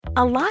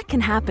A lot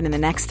can happen in the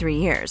next 3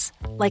 years.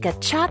 Like a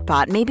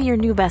chatbot may be your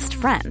new best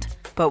friend.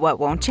 But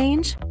what won't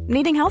change?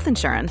 Needing health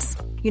insurance.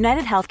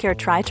 United Healthcare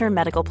Tri-Term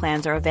Medical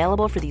Plans are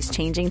available for these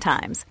changing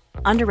times.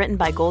 Underwritten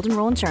by Golden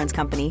Rule Insurance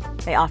Company,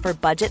 they offer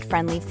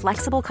budget-friendly,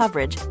 flexible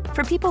coverage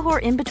for people who are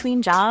in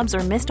between jobs or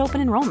missed open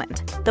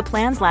enrollment. The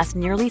plans last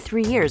nearly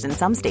 3 years in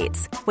some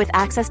states, with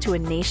access to a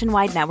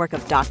nationwide network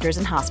of doctors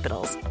and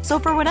hospitals. So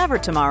for whatever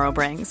tomorrow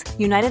brings,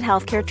 United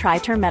Healthcare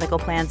Tri-Term Medical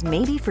Plans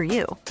may be for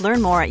you.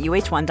 Learn more at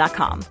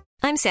uh1.com.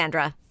 I'm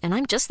Sandra, and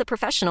I'm just the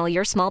professional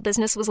your small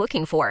business was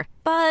looking for.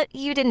 But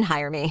you didn't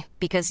hire me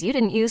because you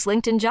didn't use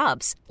LinkedIn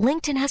Jobs.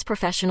 LinkedIn has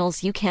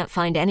professionals you can't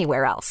find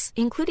anywhere else,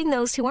 including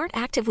those who aren't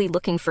actively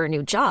looking for a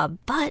new job,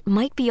 but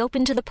might be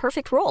open to the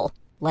perfect role,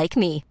 like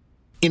me.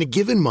 In a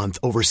given month,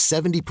 over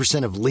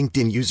 70% of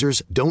LinkedIn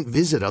users don't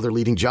visit other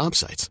leading job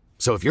sites.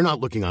 So if you're not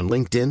looking on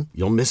LinkedIn,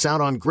 you'll miss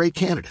out on great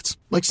candidates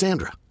like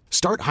Sandra.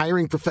 Start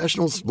hiring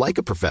professionals like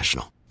a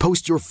professional.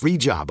 Post your free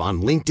job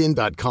on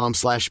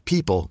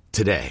linkedin.com/people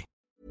today.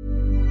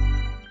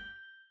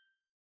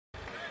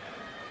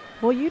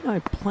 Well, you know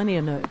plenty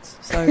of nerds,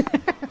 so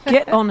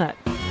get on it.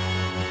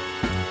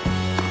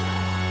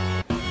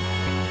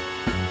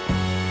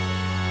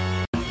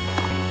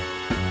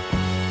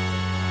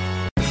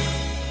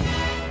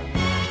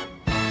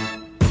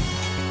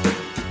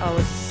 I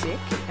was sick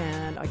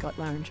and I got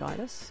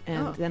laryngitis,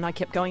 and then I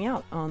kept going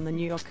out on the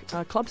New York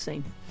club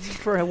scene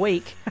for a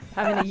week,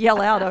 having to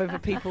yell out over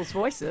people's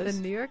voices.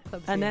 The New York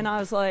club scene. And then I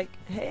was like,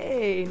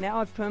 hey, now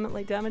I've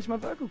permanently damaged my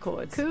vocal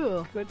cords.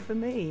 Cool. Good for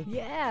me.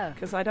 Yeah.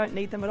 Because I don't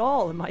need them at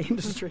all in my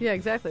industry. Yeah,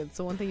 exactly. It's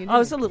the one thing you need. I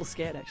was a little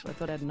scared, actually. I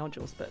thought I had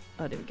nodules, but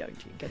I didn't go to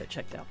get it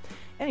checked out.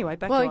 Anyway,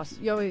 back to us.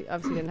 You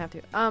obviously didn't have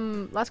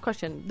to. Last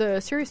question. The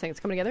series thing, it's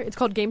coming together. It's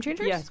called Game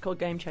Changers? Yeah, it's called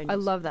Game Changers. I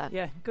love that.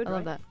 Yeah, good, I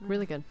love right? that.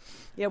 Really good.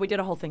 Yeah, we did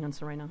a whole thing on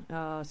Serena.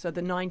 So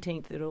the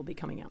 19th, it'll be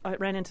coming out. I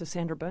ran into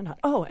Sandra Bernhard.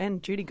 Oh,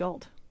 and Judy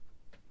Gold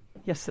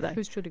yesterday.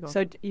 Who's Judy Gold?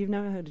 So you've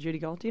never heard of Judy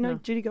Gold? Do you know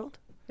Judy Gold?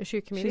 Is she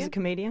a comedian? She's a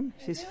comedian.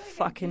 She's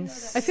fucking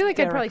I feel like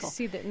I'd probably hysterical.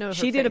 see that. No,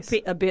 She did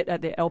a bit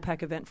at the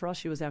LPAC event for us.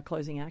 She was our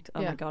closing act.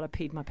 Oh Yeah. my God, I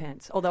peed my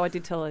pants. Although I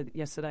did tell her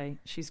yesterday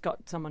she's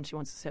got someone she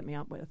wants to set me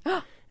up with.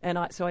 And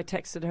so I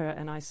texted her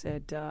and I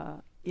said,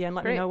 yeah, and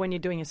let me know when you're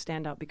doing a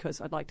stand-up because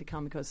I'd like to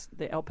come because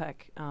the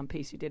LPAC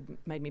piece you did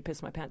made me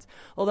piss my pants.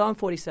 Although I'm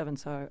 47,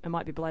 so it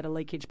might be bladder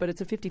leakage, but it's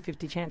a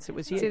 50-50 chance it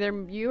was you. It's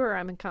either you or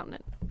I'm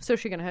incontinent. So is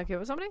she going to hook you up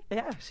with somebody?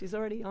 Yeah, she's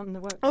already on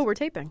the works. Oh, we're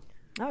taping.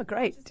 Oh,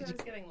 great. So I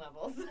was getting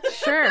levels.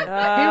 Sure. Here we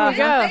I go.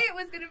 didn't say it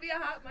was going to be a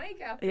hot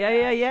mic after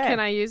Yeah. Can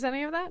I use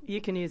any of that?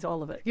 You can use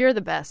all of it. You're the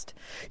best.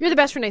 You're the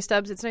best, Renee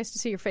Stubbs. It's nice to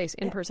see your face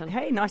in person.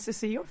 Hey, nice to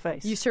see your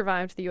face. You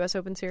survived the U.S.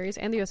 Open series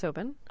and the U.S.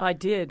 Open. I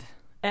did.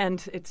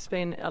 And it's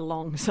been a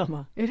long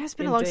summer. It has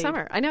been a long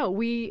summer. I know.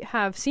 We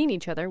have seen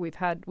each other.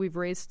 We've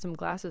raised some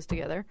glasses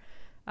together,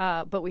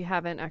 but we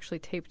haven't actually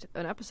taped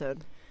an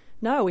episode.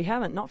 No, we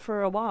haven't. Not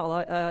for a while.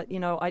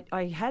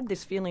 I had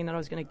this feeling that I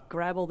was going to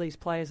grab all these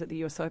players at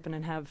the US Open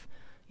and have,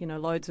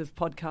 loads of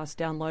podcasts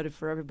downloaded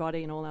for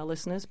everybody and all our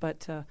listeners.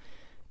 But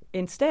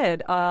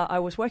instead, I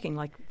was working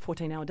like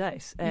 14-hour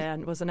days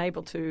and was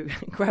unable to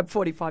grab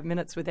 45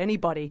 minutes with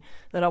anybody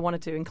that I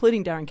wanted to,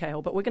 including Darren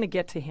Cahill. But we're going to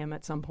get to him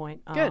at some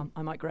point. Good.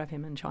 I might grab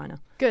him in China.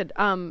 Good.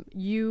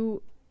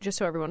 You, just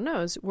so everyone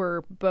knows,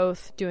 were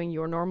both doing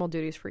your normal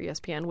duties for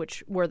ESPN,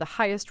 which were the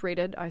highest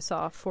rated I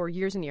saw for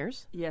years and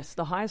years. Yes,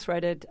 the highest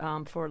rated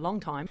for a long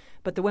time.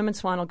 But the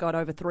women's final got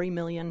over 3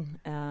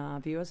 million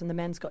viewers and the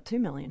men's got 2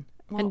 million.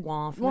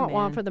 Wah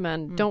for the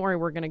men. Don't worry,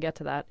 we're going to get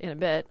to that in a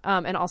bit.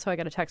 And also I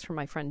got a text from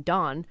my friend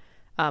Dawn,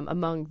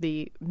 among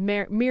the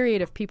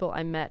myriad of people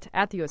I met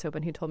at the U.S.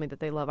 Open who told me that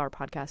they love our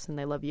podcast and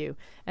they love you.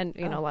 And,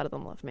 a lot of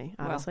them love me,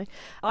 obviously.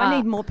 Well, I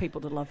need more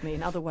people to love me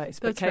in other ways.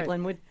 But, That's right.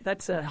 Caitlin,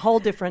 that's a whole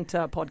different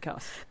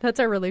podcast.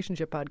 That's our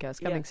relationship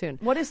podcast coming soon.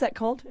 What is that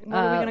called? What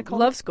are we going to call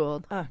Love it?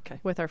 Schooled. Oh,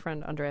 okay. With our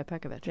friend Andrea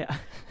Pekovic. Yeah.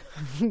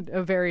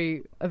 a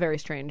very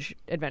strange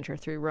adventure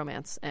through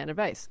romance and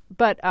advice.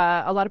 But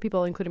a lot of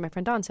people, including my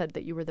friend Dawn, said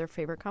that you were their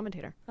favorite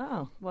commentator.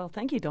 Oh, well,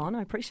 thank you, Dawn.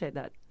 I appreciate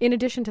that. In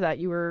addition to that,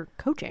 you were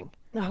coaching.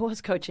 I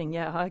was coaching,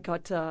 yeah. I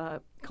got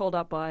called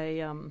up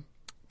by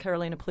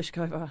Karolina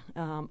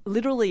Pliskova,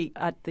 literally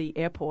at the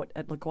airport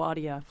at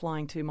LaGuardia,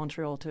 flying to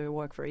Montreal to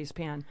work for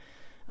ESPN.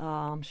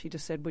 She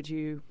just said, would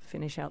you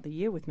finish out the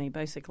year with me,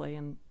 basically?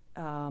 And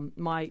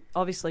my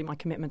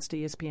commitments to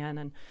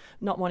ESPN and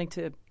not wanting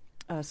to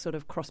sort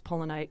of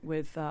cross-pollinate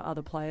with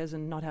other players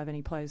and not have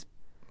any players,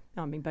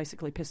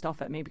 basically pissed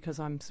off at me because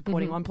I'm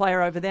supporting one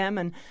player over them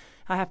and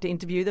I have to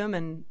interview them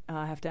and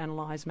I have to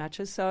analyse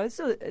matches. So it's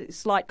a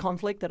slight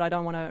conflict that I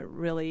don't want to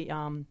really,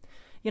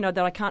 that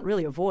I can't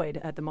really avoid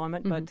at the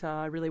moment, but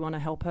I really want to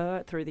help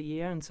her through the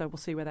year, and so we'll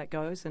see where that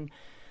goes. And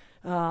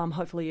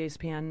hopefully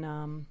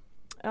ESPN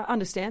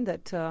understand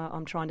that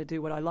I'm trying to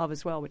do what I love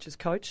as well, which is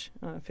coach.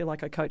 I feel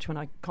like I coach when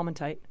I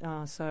commentate.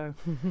 So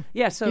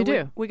You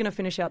do. We're going to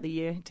finish out the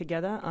year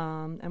together,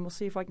 and we'll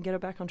see if I can get her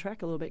back on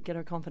track a little bit, get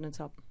her confidence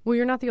up. Well,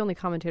 you're not the only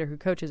commentator who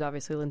coaches.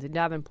 Obviously, Lindsay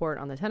Davenport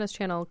on the Tennis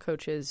Channel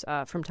coaches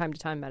from time to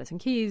time Madison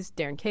Keys.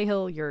 Darren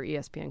Cahill, your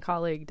ESPN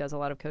colleague, does a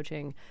lot of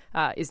coaching,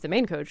 is the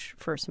main coach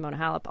for Simona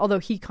Halep, although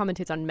he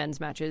commentates on men's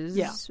matches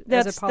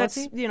as a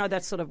policy.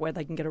 That's sort of where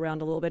they can get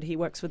around a little bit. He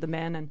works with the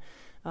men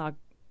and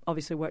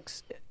obviously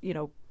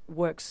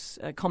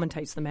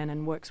commentates the men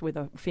and works with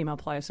a female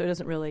player, so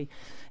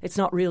it's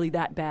not really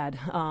that bad.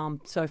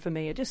 So for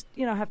me, it just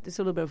have this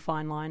little bit of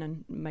fine line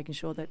and making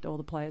sure that all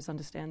the players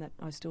understand that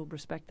I still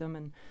respect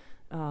them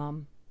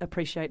and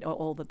appreciate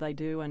all that they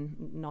do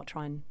and not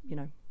try and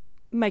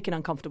make it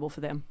uncomfortable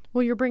for them.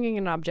 Well, you're bringing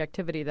an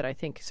objectivity that I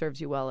think serves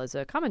you well as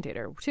a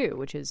commentator too,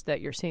 which is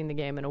that you're seeing the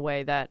game in a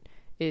way that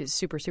is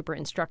super, super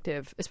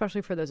instructive,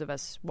 especially for those of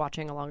us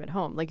watching along at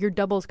home. Like your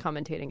doubles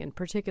commentating in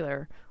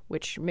particular,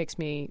 which makes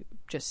me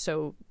just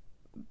so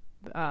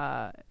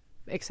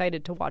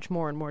excited to watch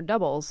more and more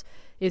doubles,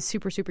 is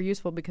super, super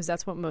useful because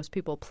that's what most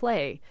people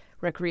play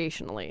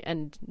recreationally.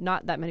 And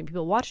not that many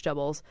people watch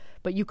doubles,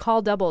 but you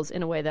call doubles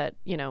in a way that,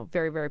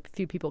 very, very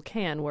few people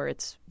can, where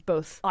it's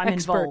both I'm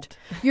expert. Involved.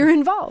 You're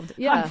involved.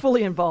 Yeah. I'm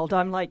fully involved.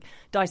 I'm like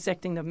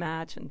dissecting the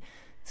match and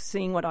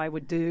seeing what I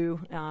would do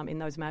in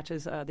those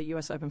matches. The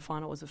US Open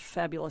final was a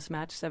fabulous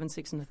match,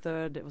 7-6 in the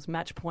third. It was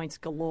match points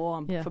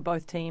galore for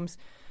both teams.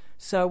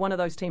 So one of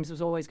those teams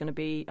was always going to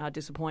be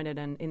disappointed,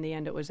 and in the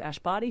end it was Ash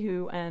Barty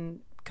and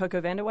Coco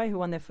Vandeweghe who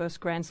won their first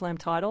Grand Slam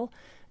title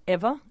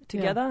ever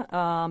together,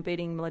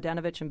 beating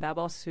Mladenovic and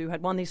Babos, who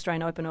had won the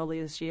Australian Open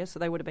earlier this year. So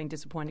they would have been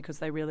disappointed because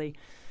they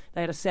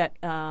had a set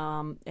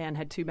and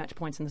had 2 match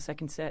points in the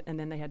second set, and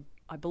then they had,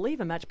 I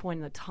believe, a match point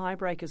in the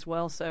tiebreak as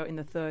well, so in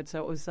the third. So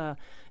it was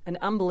an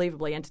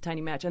unbelievably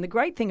entertaining match. And the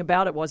great thing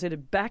about it was it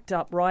had backed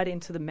up right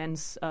into the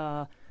men's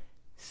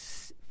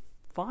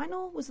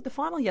final. Was it the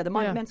final? Yeah, the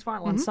men's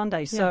final on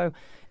Sunday. So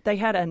they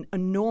had an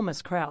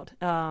enormous crowd,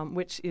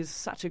 which is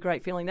such a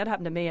great feeling. That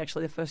happened to me,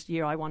 actually, the first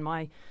year I won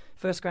my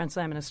first Grand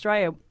Slam in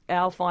Australia.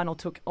 Our final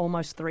took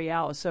almost 3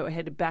 hours, so it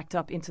had backed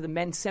up into the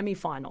men's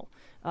semi-final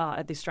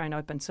at the Australian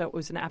Open. So it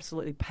was an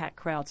absolutely packed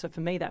crowd. So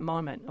for me, that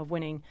moment of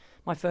winning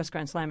my first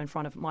Grand Slam in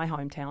front of my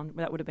hometown,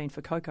 that would have been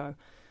for Coco,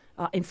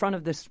 in front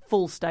of this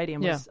full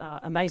stadium was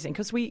amazing,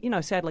 because we,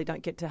 sadly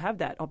don't get to have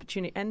that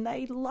opportunity. And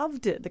they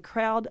loved it. The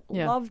crowd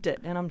loved it.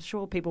 And I'm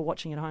sure people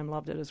watching at home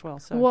loved it as well.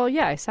 So. Well,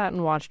 yeah, I sat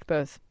and watched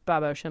both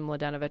Babos and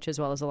Mladenovic as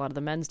well as a lot of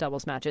the men's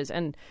doubles matches.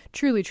 And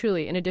truly,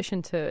 truly, in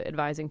addition to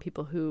advising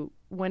people who,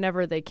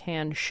 whenever they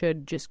can,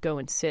 should just go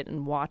and sit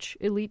and watch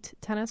elite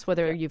tennis,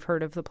 whether you've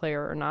heard of the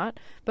player or not,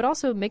 but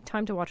also make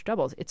time to watch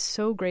doubles. It's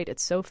so great.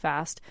 It's so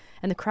fast.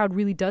 And the crowd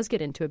really does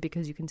get into it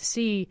because you can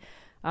see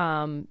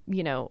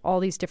all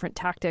these different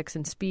tactics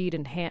and speed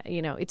and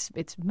it's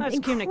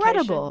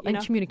incredible,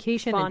 and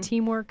communication fun. And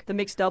teamwork. The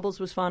mixed doubles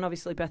was fun.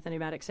 Obviously, Bethany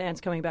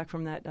Maddox-Sands coming back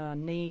from that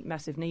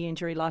massive knee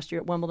injury last year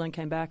at Wimbledon,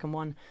 came back and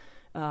won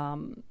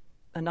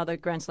another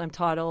Grand Slam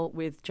title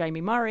with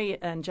Jamie Murray,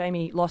 and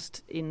Jamie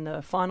lost in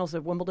the finals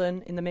of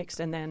Wimbledon in the mixed,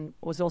 and then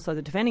was also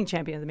the defending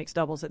champion of the mixed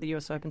doubles at the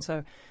US Open.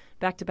 So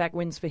back-to-back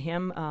wins for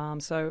him.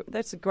 So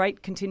that's a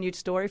great continued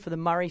story for the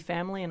Murray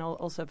family, and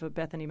also for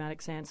Bethany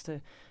Maddox-Sands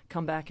to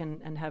come back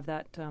and have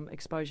that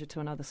exposure to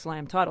another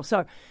Slam title.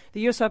 So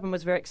the US Open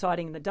was very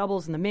exciting in the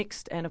doubles and the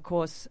mixed, and of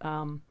course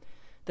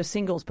the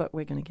singles, but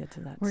we're going to get to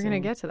that. We're going to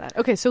get to that.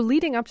 Okay, so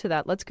leading up to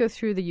that, let's go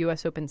through the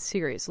US Open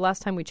series.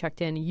 Last time we checked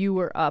in, you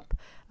were up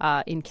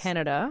in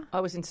Canada.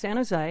 I was in San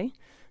Jose,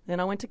 then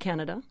I went to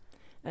Canada,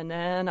 and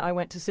then I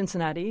went to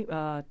Cincinnati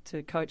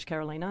to coach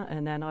Carolina,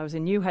 and then I was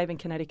in New Haven,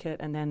 Connecticut,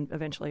 and then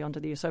eventually onto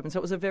the US Open. So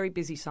it was a very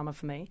busy summer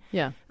for me.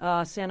 Yeah.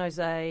 San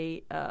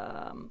Jose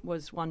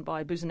was won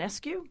by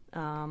Buzanescu,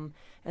 and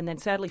then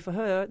sadly for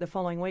her, the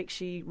following week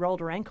she rolled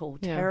her ankle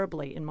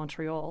terribly in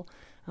Montreal.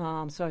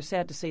 So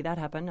sad to see that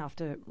happen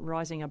after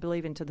rising, I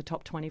believe, into the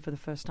top 20 for the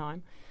first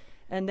time.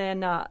 And then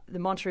the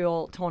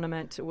Montreal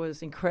tournament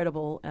was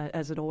incredible,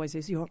 as it always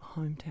is. Your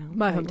hometown.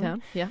 My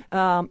Caitlin.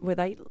 hometown, where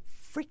they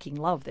freaking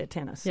love their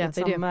tennis. Yeah, it's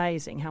they do.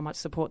 amazing how much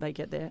support they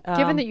get there.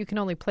 Given that you can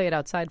only play it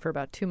outside for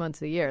about 2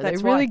 months a year, they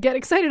That's really right. get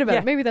excited about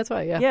it. Maybe that's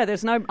why, Yeah,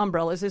 there's no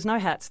umbrellas, there's no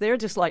hats. They're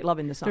just like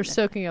loving the sun. They're there.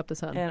 soaking up the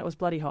sun. And it was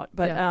bloody hot.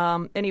 But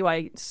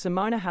anyway,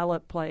 Simona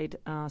Halep played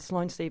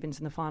Sloane Stephens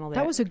in the final there.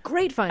 That was a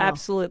great final.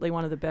 Absolutely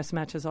one of the best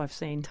matches I've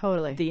seen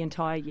Totally. the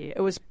entire year.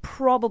 It was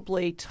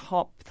probably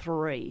top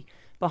 3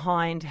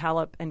 behind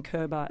Halep and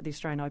Kerber at the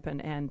Australian Open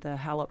and the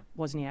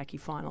Halep-Wozniacki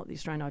final at the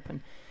Australian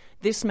Open.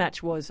 This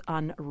match was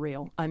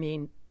unreal. I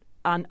mean,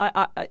 when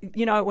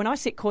I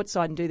sit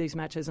courtside and do these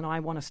matches and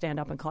I want to stand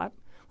up and clap,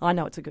 I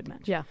know it's a good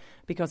match. Yeah.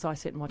 Because I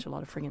sit and watch a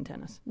lot of friggin'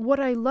 tennis. What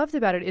I loved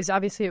about it is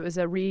obviously it was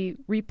a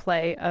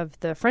replay of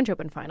the French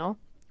Open final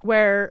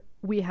where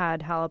we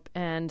had Halep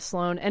and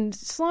Sloane. And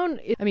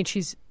Sloane, I mean,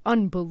 she's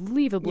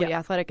unbelievably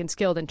athletic and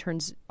skilled and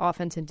turns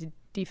offense into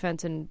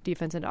defense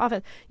into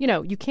offense. You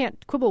know, you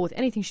can't quibble with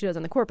anything she does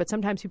on the court, but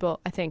sometimes people,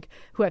 I think,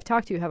 who I've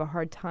talked to have a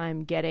hard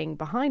time getting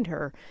behind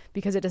her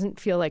because it doesn't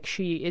feel like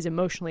she is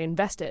emotionally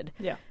invested.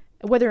 Yeah.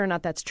 Whether or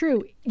not that's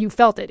true, you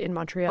felt it in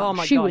Montreal. Oh,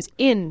 my she God. was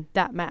in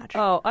that match.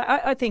 Oh,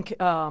 I think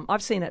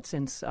I've seen that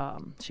since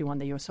she won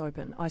the US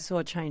Open. I saw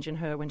a change in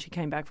her when she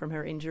came back from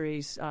her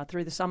injuries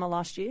through the summer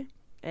last year,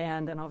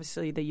 and then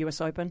obviously the US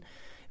Open.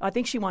 I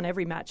think she won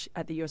every match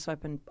at the US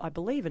Open, I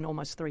believe, in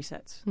almost 3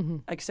 sets,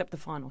 except the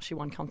final. She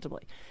won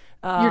comfortably.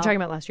 You're talking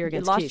about last year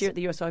against Last Keys. year at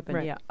the US Open,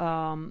 Right.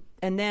 yeah.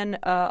 And then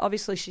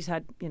obviously she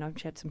had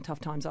some tough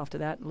times after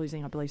that,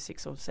 losing, I believe,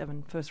 6 or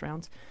 7 first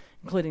rounds,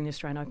 including the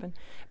Australian Open.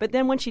 But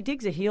then when she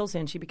digs her heels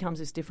in, she becomes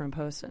this different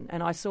person.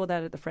 And I saw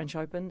that at the French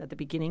Open at the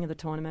beginning of the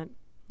tournament.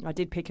 I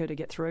did pick her to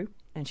get through,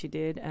 and she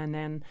did. And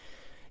then,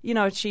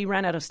 she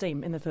ran out of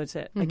steam in the third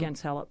set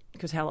against Halep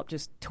because Halep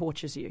just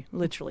tortures you,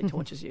 literally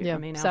tortures you. Yeah, I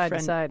mean, our side to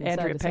friend side and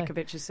Andrea side to side.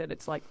 Pekovic has said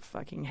it's like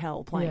fucking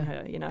hell playing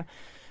her,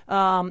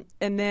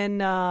 And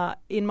then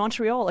in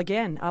Montreal,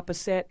 again, up a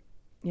set,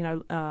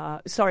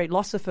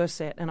 lost the first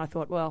set, and I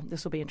thought, well,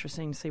 this will be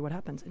interesting to see what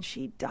happens. And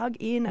she dug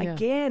in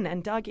again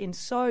and dug in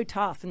so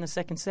tough in the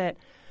second set.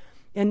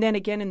 And then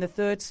again in the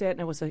third set,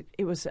 and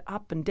it was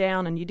up and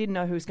down, and you didn't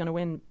know who was going to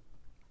win.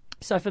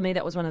 So for me,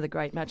 that was one of the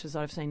great matches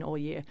I've seen all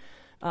year.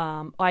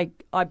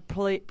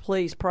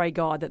 Please pray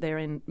God that they're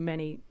in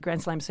many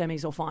Grand Slam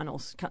semis or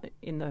finals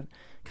in the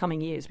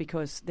coming years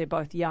because they're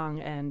both young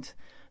and,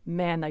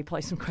 man, they play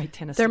some great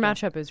tennis. Their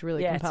together. matchup is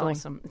really Yeah, compelling. it's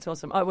awesome. It's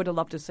awesome. I would have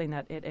loved to have seen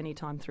that at any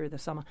time through the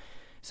summer.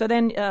 So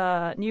then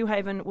New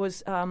Haven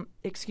was, Arina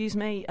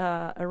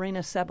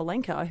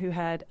Sabalenka, who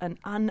had an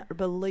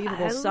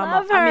unbelievable summer.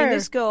 love her. I mean,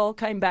 this girl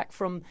came back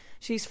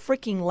she's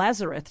freaking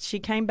Lazarus. She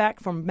came back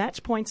from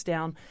match points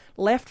down,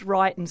 left,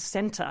 right, and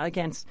centre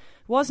against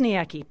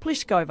Wozniacki,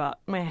 Pliskova,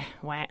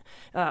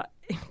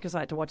 because I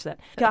had to watch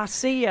that.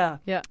 Garcia.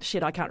 Yeah.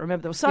 Shit, I can't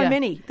remember. There were so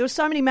many. There were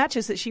so many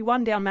matches that she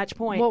won down match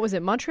point. What was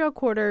it? Montreal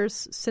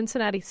quarters,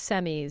 Cincinnati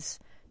semis,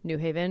 New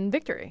Haven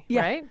victory,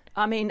 Yeah. right?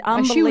 I mean,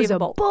 And she was a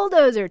unbelievable.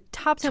 bulldozer,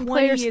 top 10 20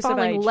 players years of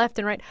falling age. left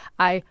and right.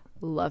 I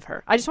love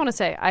her. I just want to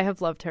say I have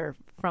loved her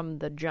from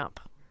the jump.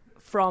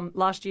 From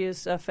last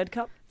year's Fed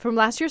Cup. From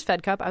last year's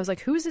Fed Cup, I was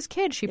like, who is this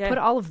kid? She put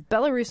all of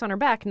Belarus on her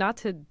back, not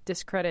to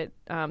discredit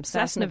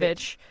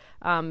Sasnovich.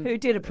 Who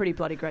did a pretty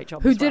bloody great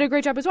job. Who as did well. a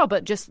great job as well,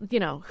 but just,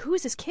 who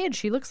is this kid?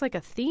 She looks like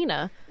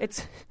Athena.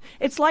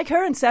 It's like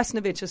her and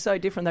Sasnovich are so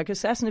different though, because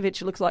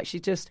Sasnovich looks like she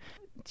just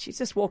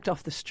walked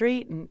off the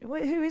street and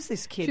who is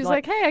this kid? She's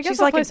like, hey, I guess she's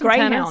I'll like play a some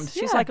greyhound. tennis.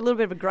 She's Yeah. like a little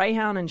bit of a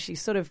greyhound, and she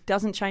sort of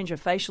doesn't change her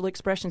facial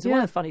expressions. One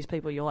of the funniest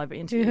people you'll ever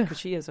interview because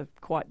she has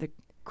quite the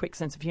quick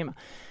sense of humour.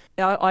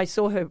 I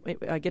saw her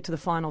get to the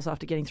finals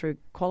after getting through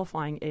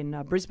qualifying in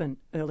Brisbane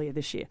earlier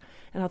this year.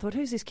 And I thought,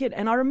 who's this kid?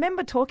 And I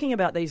remember talking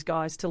about these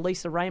guys to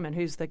Lisa Raymond,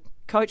 who's the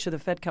coach of the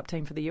Fed Cup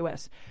team for the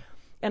US.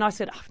 And I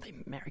said, the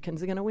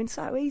Americans are going to win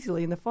so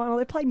easily in the final.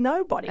 They played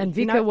nobody. And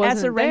Vika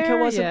wasn't Azarenka there.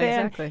 wasn't Yeah, there.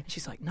 exactly. And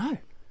she's like, no,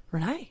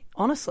 Renee,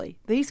 honestly,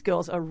 these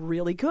girls are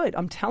really good.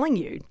 I'm telling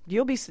you,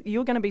 you're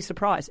going to be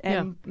surprised.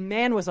 And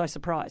man, was I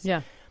surprised.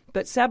 Yeah.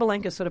 But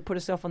Sabalenka sort of put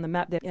herself on the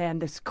map there,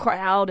 and this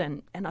crowd,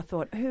 and I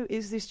thought, who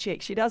is this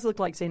chick? She does look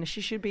like Xena.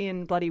 She should be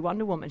in bloody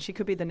Wonder Woman. She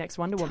could be the next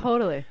Wonder Woman.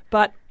 Totally.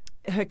 But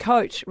her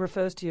coach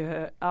refers to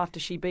her after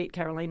she beat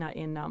Carolina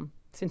in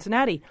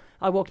Cincinnati.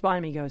 I walked by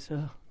him, he goes,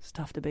 oh, it's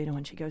tough to beat her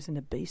when she goes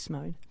into beast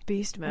mode.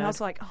 Beast mode. And I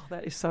was like, oh,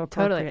 that is so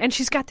appropriate. Totally. And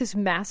she's got this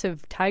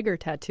massive tiger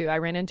tattoo. I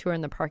ran into her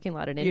in the parking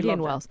lot at love Indian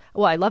that. Wells.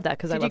 Well, I love that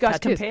because I Did love you guys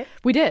tattoos. compare?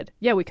 We did.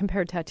 Yeah, we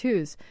compared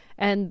tattoos.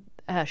 And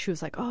she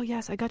was like, oh,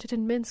 yes, I got it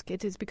in Minsk.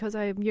 It is because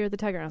I'm near the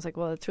tiger. And I was like,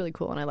 well, it's really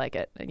cool and I like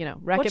it. Racket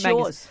What's Magazine.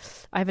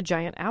 yours? I have a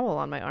giant owl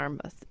on my arm.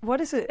 What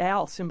does an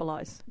owl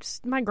symbolize?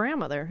 Just my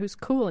grandmother, who's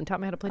cool and taught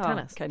me how to play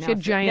tennis. okay, now She had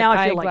I feel- giant now I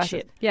feel eyeglasses. like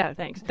shit. Yeah,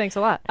 Thanks. Thanks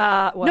a lot.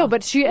 Well, no,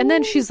 but and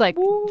then she's like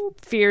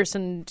fierce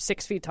and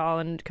 6 feet tall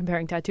and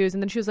comparing tattoos.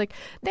 And then she was like,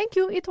 thank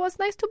you. It was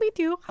nice to meet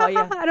you. Oh,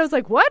 yeah. And I was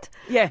like, what?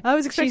 Yeah. I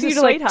was expecting She's you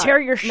a to like sweetheart. tear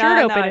your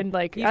shirt open and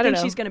like, you I don't think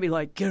know. she's going to be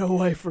like, get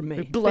away from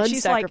me. Blood But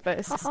she's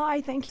sacrifice. like,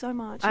 hi, thank you so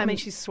much. I mean,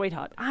 she's a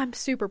sweetheart. I'm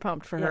super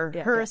pumped for Yeah, her.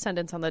 yeah, Her yeah.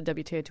 ascendance on the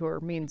WTA Tour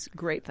means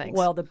great things.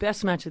 Well, the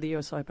best match of the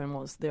US Open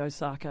was the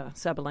Osaka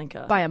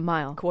Sabalenka by a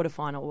mile.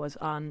 quarterfinal was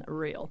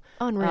unreal.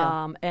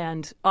 Unreal.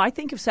 And I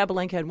think if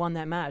Sabalenka had won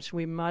that match,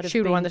 we might have She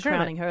would've been won the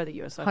crowning tournament. her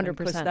the US Open 100%.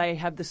 because they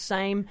have the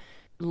same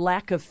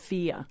lack of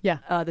fear. Yeah.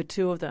 The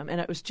two of them, and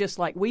it was just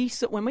like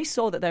when we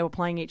saw that they were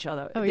playing each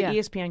other. Oh, the yeah.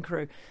 ESPN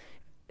crew.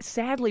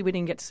 Sadly, we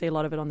didn't get to see a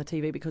lot of it on the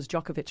TV because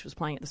Djokovic was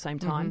playing at the same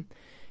time,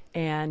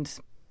 and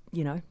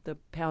the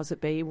powers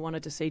that be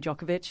wanted to see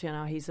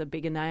Djokovic. He's a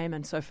bigger name,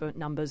 and so for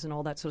numbers and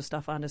all that sort of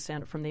stuff, I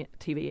understand it from the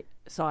TV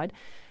side.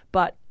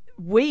 But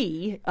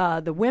we,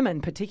 the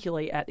women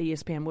particularly at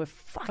ESPN, were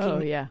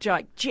fucking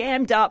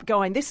jammed up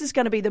going, this is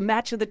going to be the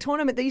match of the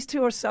tournament. These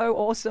two are so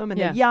awesome, and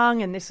they're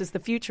young, and this is the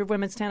future of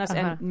women's tennis.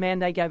 And, man,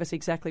 they gave us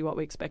exactly what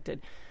we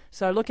expected.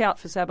 So look out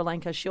for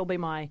Sabalenka. She'll be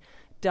my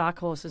dark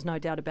horse, there's no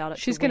doubt about it.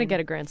 She's going to get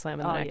a Grand Slam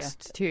in the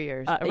next 2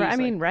 years. I easily.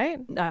 mean,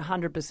 right?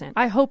 100%.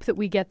 I hope that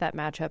we get that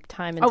matchup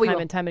time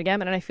and time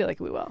again, and I feel like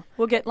we will.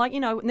 We'll get,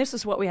 and this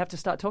is what we have to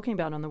start talking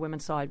about on the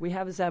women's side. We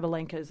have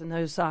Zabalenkas and the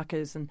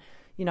Osakas and,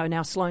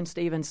 now Sloane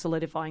Stephens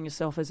solidifying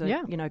herself as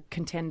a,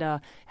 contender,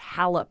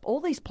 Halep,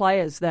 all these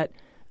players that,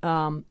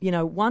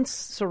 once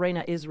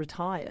Serena is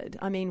retired,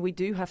 I mean, we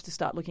do have to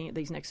start looking at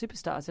these next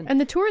superstars.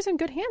 And the tour is in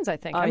good hands, I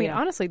think.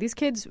 Honestly, these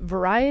kids,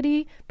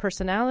 variety,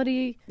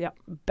 personality,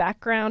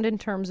 background in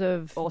terms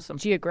of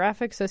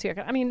geographic,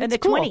 socioeconomic. I mean, and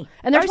it's they're cool. 20.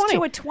 And they're Those 20.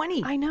 two are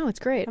 20. I know, it's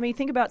great. I mean,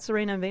 think about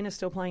Serena and Venus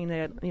still playing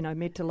in their,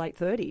 mid to late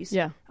 30s.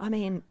 Yeah. I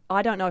mean,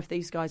 I don't know if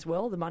these guys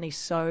will. The money's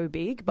so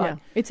big, but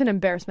it's an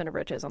embarrassment of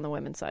riches on the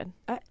women's side.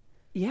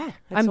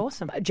 I'm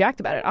awesome. Jacked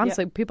about it.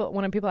 Honestly,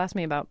 when people ask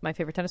me about my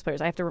favorite tennis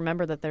players, I have to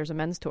remember that there's a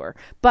men's tour.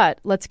 But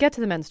let's get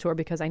to the men's tour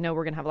because I know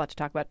we're going to have a lot to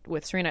talk about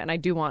with Serena, and I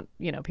do want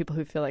people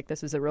who feel like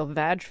this is a real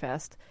vag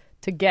fest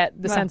to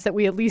get the sense that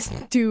we at least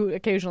do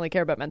occasionally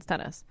care about men's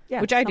tennis,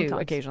 which I do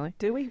occasionally.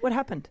 Do we? What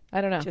happened?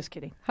 I don't know. Just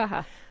kidding.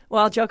 Haha.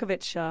 Well,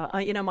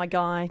 Djokovic, my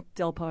guy,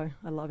 Delpo,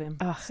 I love him.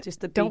 It's just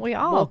the big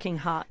walking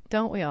heart.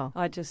 Don't we all?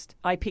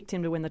 I picked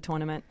him to win the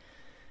tournament.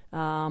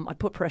 I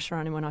put pressure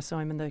on him when I saw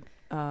him in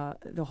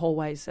the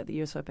hallways at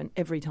the US Open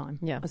every time.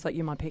 Yeah. I was like,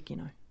 you're my pick,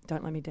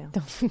 Don't let me down.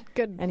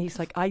 Good. And he's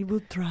like, I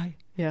will try.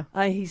 Yeah.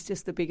 He's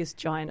just the biggest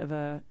giant of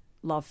a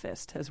love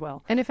fest as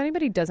well. And if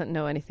anybody doesn't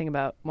know anything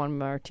about Juan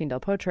Martín del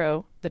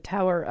Potro, the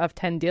Tower of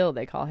Tendil,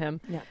 they call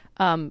him,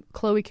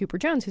 Chloe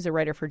Cooper-Jones, who's a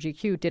writer for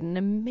GQ, did an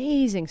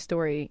amazing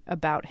story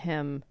about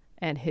him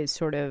and his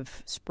sort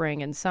of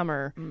spring and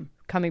summer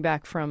coming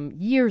back from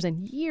years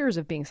and years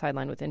of being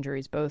sidelined with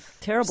injuries, both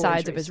terrible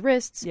sides injuries of his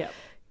wrists. Yeah.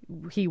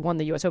 He won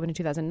the U.S. Open in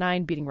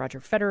 2009, beating Roger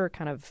Federer,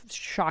 kind of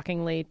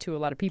shockingly to a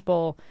lot of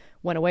people.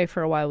 Went away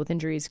for a while with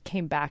injuries,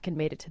 came back and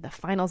made it to the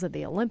finals of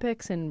the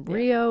Olympics in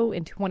Rio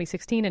in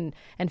 2016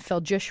 and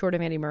fell just short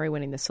of Andy Murray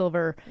winning the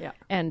silver. Yeah.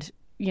 And,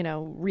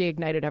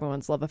 reignited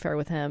everyone's love affair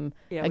with him.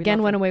 Yeah,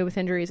 again, went away with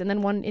injuries and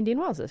then won Indian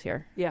Wells this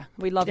year. Yeah,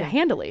 we love him.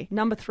 Handily.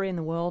 Number 3 in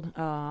the world.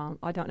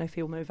 I don't know if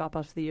he'll move up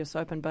after the US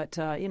Open, but,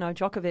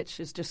 Djokovic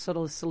has just sort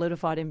of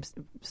solidified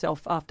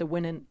himself after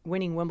winning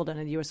Wimbledon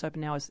and the US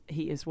Open. Now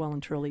he is well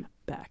and truly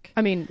back.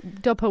 I mean,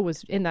 Delpo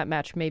was in that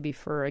match maybe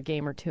for a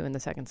game or two in the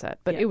second set,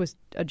 but it was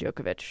a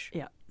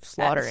Djokovic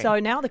slaughtering. So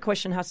now the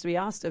question has to be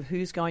asked of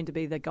who's going to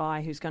be the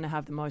guy who's going to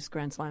have the most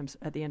Grand Slams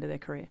at the end of their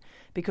career.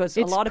 Because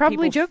it's a lot of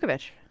probably people,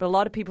 Djokovic. But a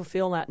lot of people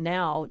feel that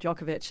now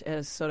Djokovic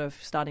is sort of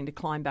starting to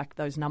climb back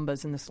those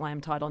numbers in the Slam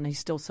title, and he's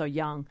still so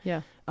young.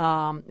 Yeah.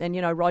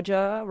 And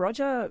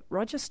Roger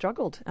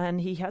struggled,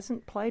 and he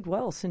hasn't played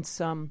well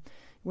since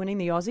winning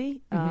the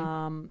Aussie.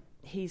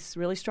 He's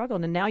really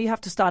struggled, and now you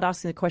have to start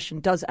asking the question: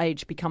 does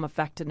age become a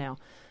factor now?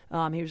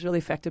 He was really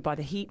affected by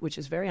the heat, which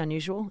is very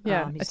unusual.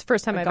 Yeah, it's the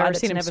first time I've ever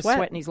seen him never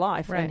sweat in his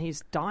life, right. and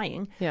he's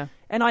dying. Yeah,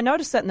 and I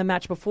noticed that in the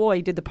match before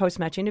he did the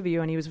post-match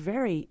interview, and he was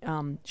very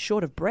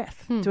short of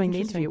breath doing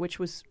the interview,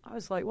 I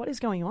was like, what is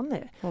going on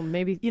there? Well,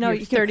 maybe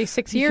you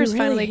 36 years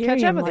finally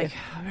catch up with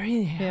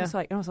you. I was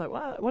like,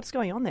 what's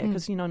going on there?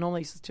 Because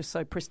normally he's just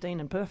so pristine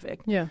and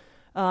perfect. Yeah.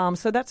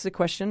 So that's the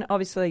question.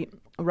 Obviously,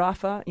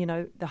 Rafa,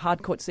 the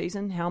hard court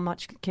season, how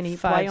much can he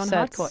play on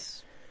hard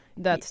court?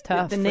 That's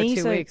tough. The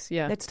knees 2 weeks.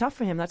 Yeah, it's tough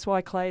for him. That's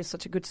why clay is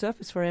such a good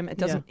surface for him.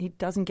 He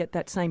doesn't get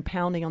that same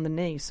pounding on the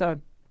knee. So,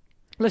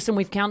 listen,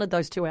 we've counted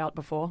those two out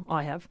before.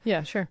 I have.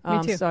 Yeah, sure.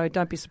 Me too. So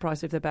don't be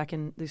surprised if they're back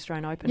in the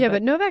Australian Open. Yeah,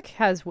 but Novak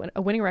has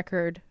a winning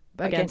record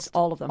against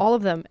all of them. All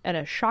of them, and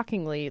a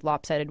shockingly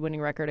lopsided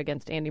winning record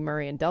against Andy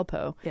Murray and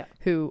Delpo,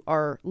 who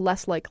are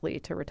less likely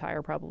to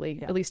retire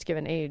probably, at least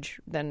given age,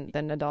 than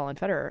Nadal and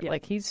Federer. Yeah.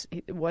 Like,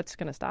 what's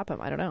going to stop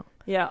him? I don't know.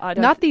 Yeah,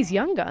 not these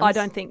young guns. I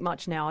don't think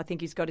much now. I think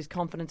he's got his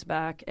confidence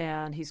back,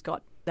 and he's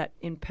got that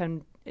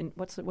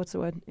what's the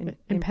word?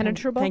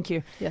 Impenetrable? Thank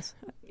you. Yes.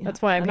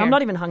 That's why I'm here. I'm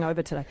not even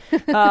hungover today.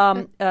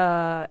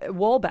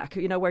 Wall back,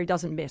 where he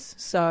doesn't miss.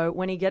 So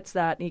when he gets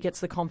that, he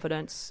gets the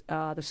confidence,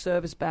 the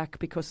service back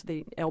because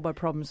the elbow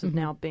problems have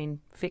now been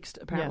fixed,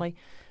 apparently.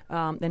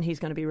 Then he's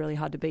going to be really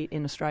hard to beat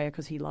in Australia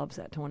because he loves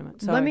that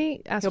tournament. So let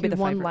me ask you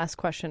one favorite. last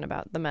question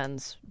about the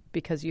men's,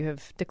 because you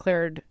have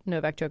declared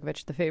Novak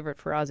Djokovic the favorite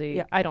for Aussie.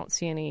 Yeah. I don't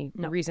see any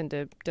reason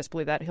to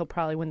disbelieve that. He'll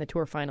probably win the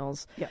tour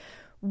finals. Yeah.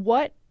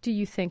 What do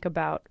you think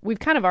about, we've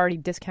kind of already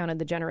discounted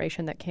the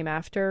generation that came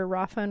after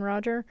Rafa and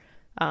Roger.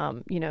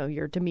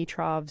 Your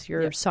Dimitrovs,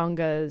 your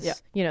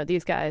Tsongas,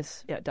 these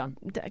guys. Yeah, done.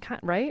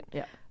 Right?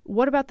 Yeah.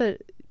 What about the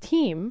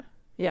team?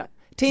 Yeah.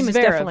 Team is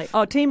Zverev.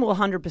 definitely. Team will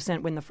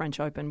 100% win the French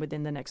Open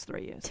within the next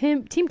 3 years.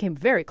 Team came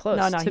very close.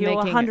 No, to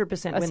he'll making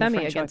 100% a win semi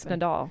the French against Open.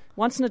 Nadal.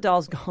 Once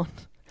Nadal's gone,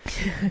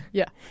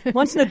 yeah.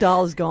 Once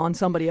Nadal is gone,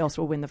 somebody else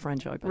will win the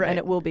French Open, right. and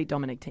it will be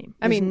Dominic Thiem.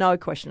 There's no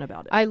question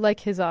about it. I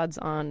like his odds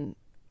on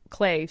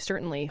clay,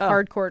 certainly.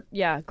 Hard court,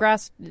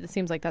 grass, it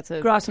seems like that's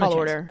a tall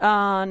order.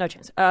 No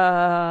chance.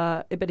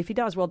 But if he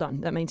does, well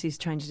done. That means he's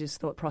changed his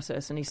thought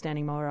process and he's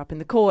standing more up in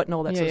the court and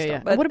all that sort of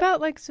stuff. But what about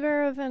like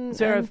Zverev and...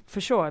 Zverev,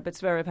 for sure, but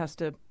Zverev has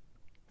to...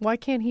 Why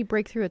can't he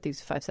break through at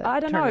these 5-set I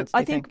don't know.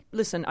 I think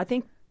I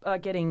think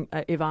getting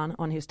Ivan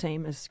on his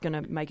team is going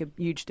to make a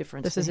huge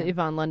difference. This to is him.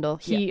 Ivan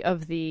Lendl. He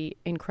of the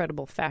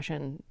incredible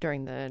fashion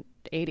during the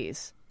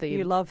 80s.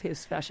 You love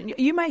his fashion.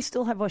 You may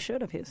still have a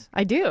shirt of his.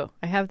 I do.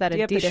 I have that Do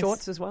you Adidas. have the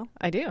shorts as well?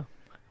 I do.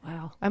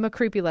 Wow. I'm a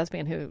creepy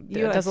lesbian who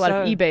You does a are lot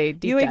of so- eBay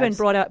deep You even dives.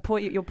 brought out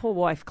your poor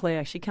wife,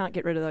 Claire. She can't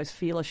get rid of those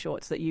feeler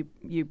shorts that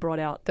you brought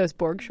out. Those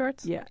Borg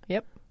shorts? Yeah.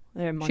 Yep.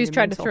 They're monumental. She's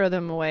tried to throw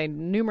them away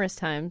numerous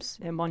times.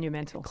 They're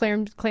monumental.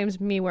 Claims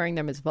me wearing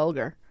them is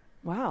vulgar.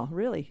 Wow,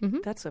 really? Mm-hmm.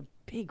 That's a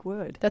big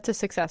word. That's a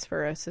success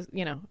for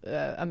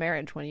a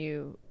marriage when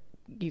you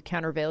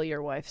countervail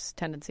your wife's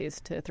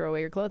tendencies to throw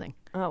away your clothing.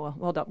 Oh,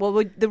 well done.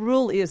 Well, the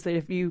rule is that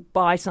if you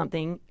buy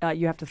something,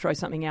 you have to throw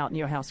something out in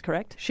your house,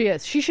 correct? She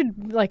is. She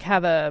should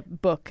have a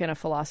book and a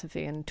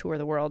philosophy and tour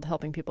the world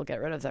helping people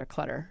get rid of their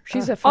clutter.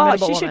 She's a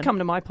formidable she woman. should come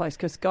to my place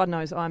because God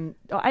knows I'm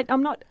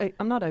not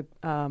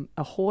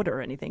a hoarder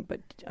or anything, but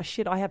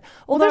shit, I have.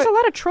 Well, there's a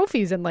lot of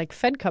trophies and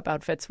Fed Cup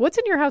outfits. What's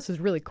in your house is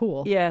really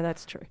cool. Yeah,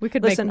 that's true. We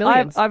could Listen, make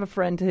millions. I have a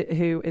friend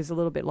who is a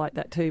little bit like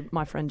that too.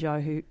 My friend Joe,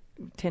 who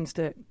tends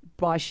to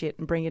buy shit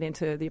and bring it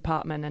into the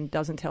apartment and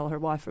doesn't tell her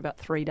wife for about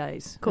 3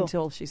 days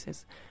until she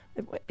says,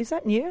 "Is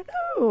that new?"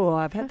 No,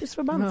 I've had this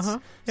for months.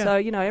 Yeah. So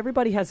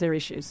everybody has their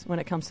issues when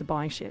it comes to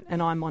buying shit,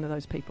 and I'm one of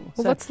those people.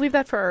 Well, so, let's leave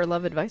that for our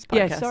Love Advice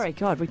podcast. yeah, sorry,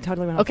 God, we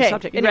totally went off Okay, the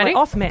subject. you Anyway, ready?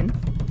 off men.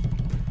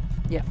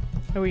 Yeah,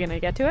 Are we going to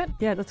get to it?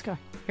 yeah, let's go.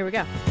 Here we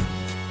go.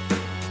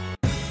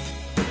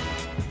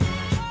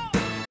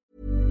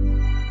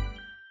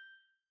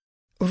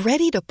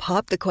 Ready to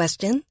pop the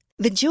question?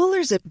 The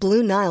jewelers at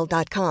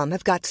BlueNile.com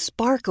have got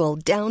sparkle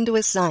down to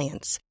a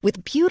science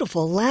with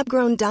beautiful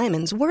lab-grown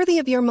diamonds worthy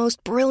of your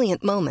most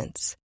brilliant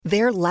moments.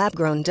 Their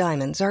lab-grown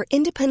diamonds are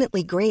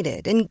independently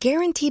graded and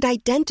guaranteed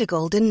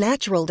identical to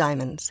natural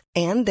diamonds,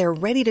 and they're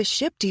ready to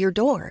ship to your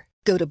door.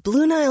 Go to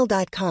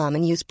BlueNile.com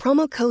and use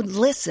promo code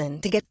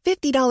LISTEN to get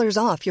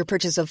 $50 off your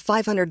purchase of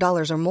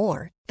 $500 or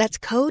more. That's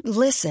code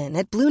LISTEN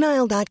at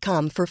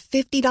BlueNile.com for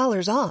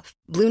 $50 off.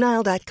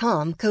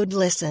 BlueNile.com, code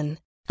LISTEN.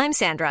 I'm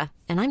Sandra,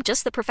 and I'm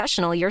just the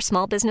professional your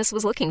small business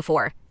was looking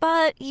for.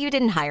 But you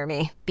didn't hire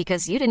me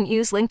because you didn't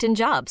use LinkedIn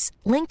Jobs.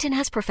 LinkedIn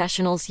has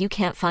professionals you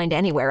can't find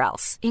anywhere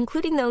else,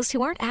 including those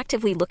who aren't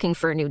actively looking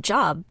for a new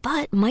job,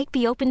 but might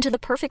be open to the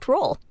perfect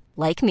role,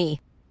 like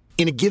me.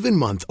 In a given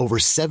month, over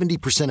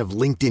 70% of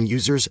LinkedIn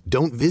users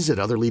don't visit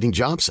other leading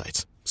job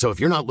sites. So if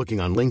you're not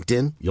looking on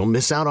LinkedIn, you'll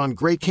miss out on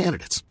great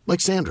candidates like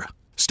Sandra.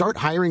 Start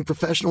hiring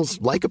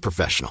professionals like a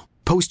professional.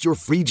 Post your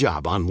free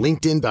job on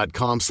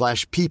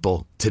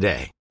linkedin.com/people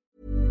today.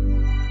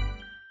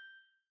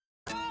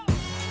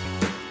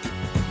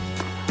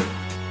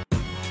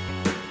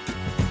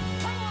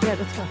 Yeah,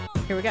 let's go.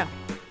 Here we go.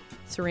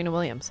 Serena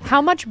Williams.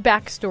 How much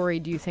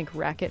backstory do you think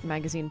Racket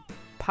Magazine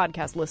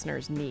podcast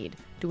listeners need?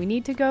 Do we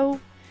need to go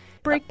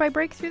break by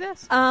break through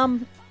this?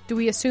 Do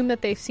we assume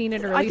that they've seen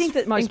it or at I least think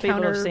that most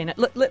people have seen it.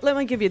 Let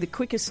me give you the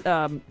quickest,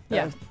 what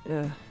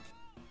do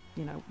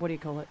you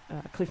call it?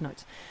 Cliff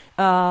notes.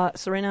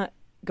 Serena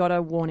got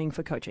a warning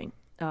for coaching.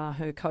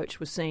 Her coach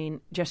was seen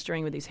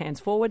gesturing with his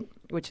hands forward,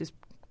 which is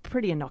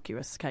pretty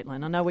innocuous,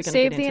 Caitlin. I know we're going to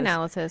Save get the into this.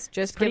 analysis.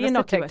 Just Pretty give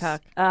us the innocuous.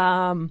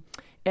 TikTok.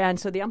 And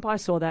so the umpire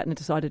saw that and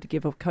decided to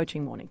give a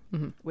coaching warning,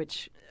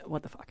 which,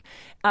 what the fuck?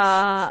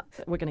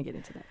 We're going to get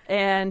into that.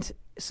 And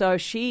so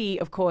she,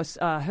 of course,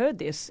 heard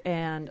this,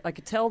 and I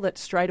could tell that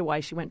straight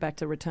away she went back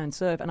to return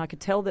serve, and I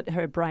could tell that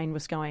her brain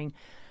was going,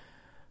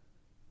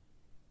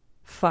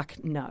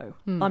 fuck no,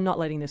 I'm not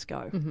letting this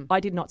go.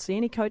 I did not see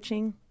any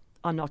coaching.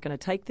 I'm not going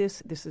to take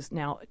this. This is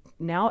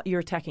now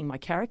you're attacking my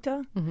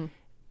character.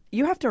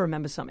 You have to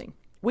remember something.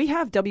 We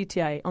have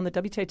WTA, on the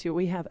WTA tour,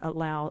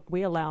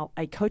 we allow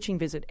a coaching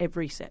visit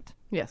every set.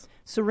 Yes.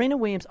 Serena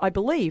Williams, I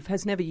believe,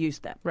 has never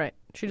used that. Right.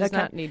 She does Okay?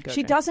 not need coaching.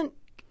 She doesn't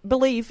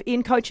believe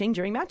in coaching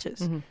during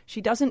matches.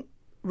 She doesn't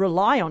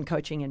rely on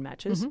coaching in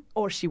matches,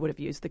 or she would have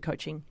used the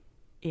coaching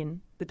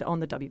on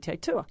the WTA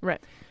tour.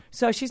 Right.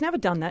 So she's never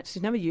done that.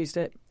 She's never used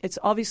it. It's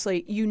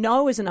obviously,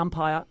 as an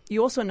umpire,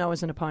 you also know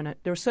as an opponent,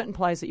 there are certain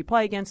players that you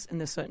play against, and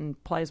there's certain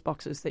players'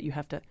 boxes that you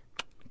have to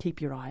keep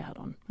your eye out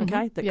on,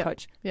 okay, that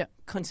coach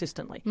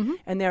consistently.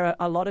 And there are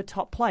a lot of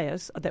top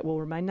players that will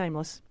remain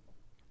nameless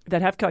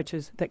that have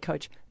coaches that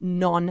coach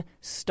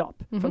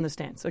non-stop from the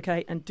stands,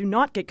 okay, and do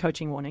not get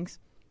coaching warnings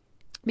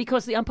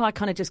because the umpire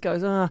kind of just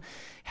goes,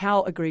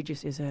 how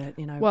egregious is it,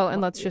 Well, and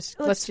let's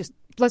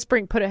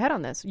put a head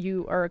on this.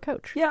 You are a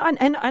coach. Yeah,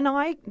 and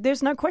I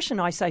there's no question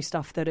I say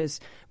stuff that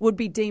would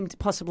be deemed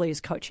possibly as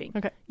coaching.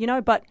 Okay.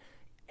 But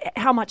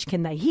how much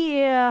can they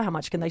hear? How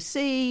much can they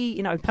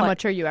see? How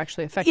much are you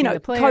actually affecting the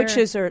player?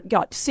 Coaches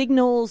got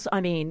signals.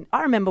 I mean,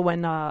 I remember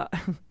when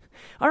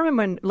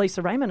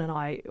Lisa Raymond and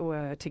I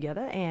were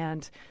together,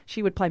 and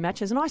she would play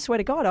matches, and I swear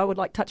to God, I would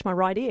touch my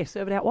right ear,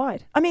 serve it out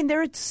wide. I mean,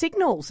 there are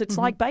signals. It's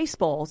like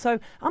baseball. So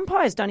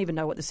umpires don't even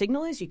know what the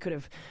signal is. You could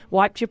have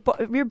wiped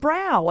your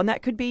brow, and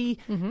that could be,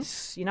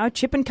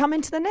 chip and come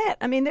into the net.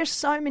 I mean, there's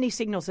so many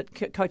signals that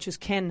coaches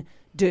can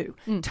do.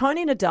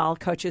 Tony Nadal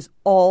coaches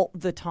all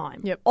the time.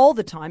 Yep. All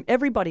the time.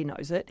 Everybody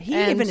knows it. He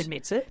even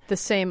admits it. The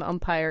same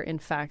umpire, in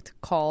fact,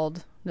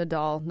 called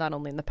Nadal, not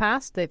only in the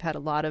past, they've had a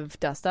lot of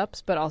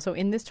dust-ups, but also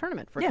in this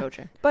tournament for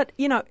coaching. But,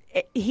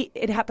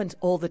 it happens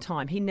all the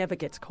time. He never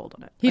gets called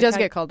on it. He does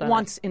get called on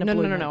once it. in a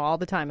blue moon. No, all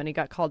the time, and he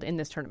got called in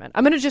this tournament.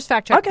 I'm going to just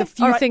fact-check the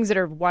few things that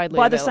are widely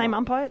By available. the same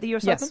umpire at the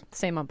US Yes, Open?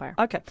 same umpire.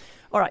 Okay.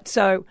 All right.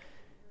 So,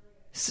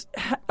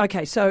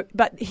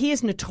 but he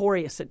is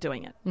notorious at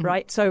doing it,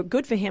 right? So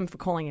good for him for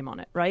calling him on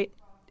it, right?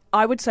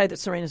 I would say that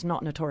Serena's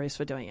not notorious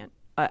for doing it.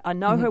 I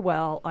know her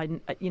well.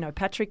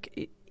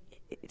 Patrick,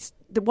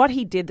 what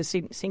he did, the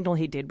signal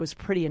he did was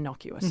pretty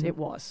innocuous. It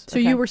was. So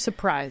you were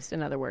surprised,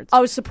 in other words.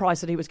 I was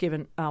surprised that he was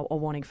given a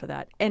warning for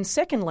that. And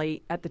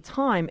secondly, at the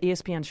time,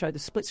 ESPN showed the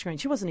split screen.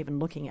 She wasn't even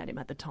looking at him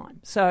at the time.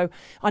 So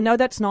I know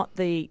that's not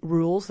the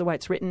rules, the way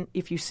it's written.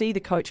 If you see the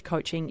coach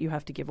coaching, you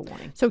have to give a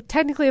warning. So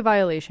technically a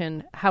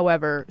violation,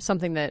 however,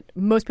 something that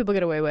most people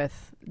get away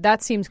with,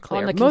 that seems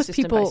clear. On a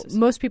consistent basis.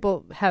 Most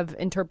people have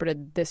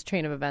interpreted this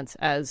chain of events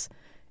as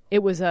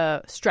it was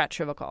a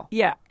stretch of a call.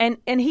 Yeah, and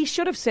he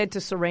should have said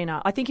to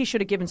Serena, I think he should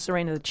have given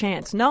Serena the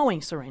chance, knowing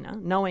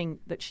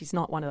that she's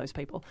not one of those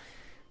people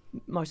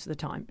most of the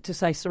time, to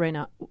say,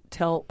 Serena,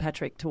 tell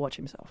Patrick to watch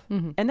himself.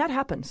 And that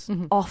happens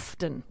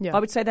often. Yeah. I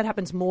would say that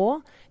happens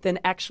more than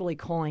actually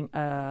calling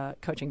a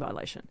coaching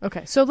violation.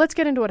 Okay, so let's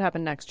get into what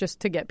happened next, just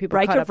to get people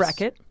Break caught of up.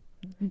 racket.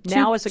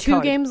 Now as a two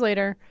code. games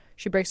later,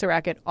 she breaks the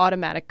racket,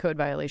 automatic code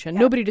violation.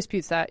 Nobody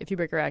disputes that. If you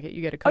break a racket,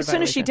 you get a code violation. As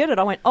soon as she did it,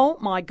 I went, oh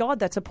my God,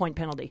 that's a point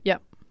penalty. Yeah.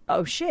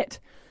 Oh, shit.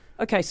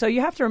 Okay, so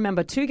you have to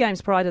remember 2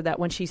 games prior to that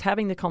when she's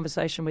having the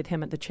conversation with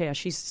him at the chair,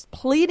 she's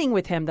pleading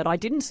with him that I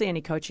didn't see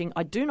any coaching,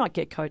 I do not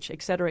get coached,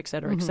 et cetera, et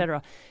cetera, et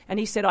cetera. And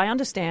he said, I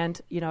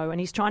understand, and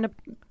he's trying to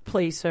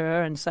please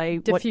her and say...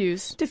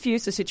 Diffuse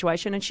the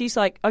situation. And she's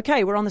like,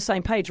 okay, we're on the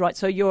same page, right?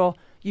 So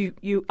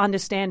you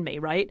understand me,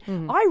 right?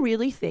 I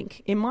really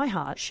think, in my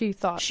heart, She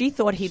thought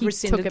he'd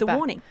rescinded the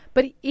warning.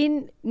 But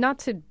not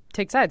to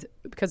take sides,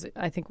 because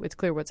I think it's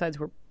clear what sides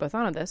we're both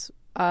on this,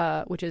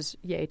 which is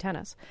yay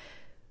tennis.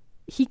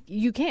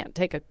 You can't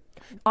take a...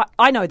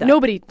 I know that.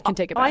 Nobody can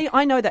take it back.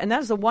 I know that. And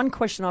that is the one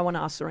question I want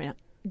to ask Serena.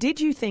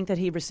 Did you think that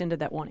he rescinded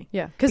that warning?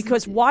 Yeah.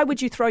 Because why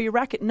would you throw your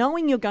racket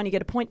knowing you're going to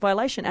get a point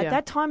violation? At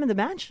that time in the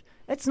match,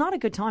 it's not a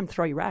good time to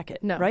throw your racket,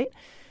 right?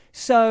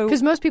 So...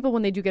 Because most people,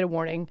 when they do get a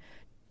warning,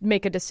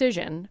 make a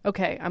decision,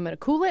 okay, I'm going to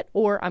cool it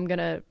or I'm going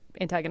to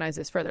antagonize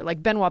this further.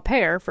 Like Benoit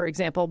Paire, for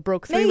example,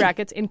 broke 3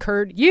 rackets,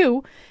 incurred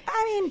you.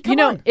 I mean, come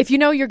on. If you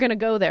know you're going to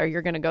go there,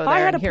 you're going to go there. I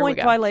had a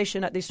point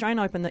violation at the Australian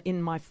Open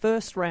in my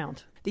first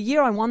round, the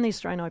year I won the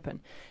Australian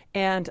Open.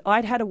 And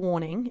I'd had a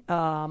warning,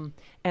 and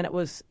it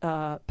was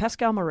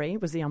Pascal Marie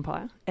was the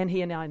umpire, and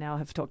he and I now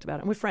have talked about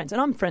it. And we're friends. And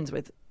I'm friends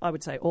with, I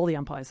would say, all the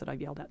umpires that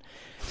I've yelled at.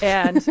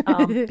 And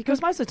because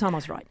most of the time I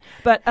was right.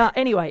 But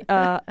anyway,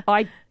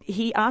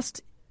 he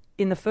asked...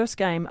 In the first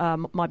game,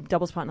 my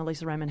doubles partner,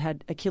 Lisa Raymond,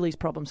 had Achilles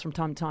problems from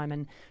time to time.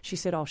 And she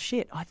said, oh,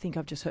 shit, I think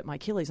I've just hurt my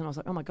Achilles. And I was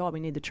like, oh, my God, we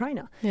need the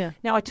trainer. Yeah.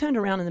 Now, I turned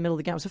around in the middle of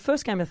the game. It was the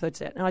first game of the third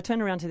set. And I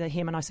turned around to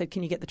him and I said,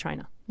 can you get the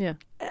trainer? Yeah.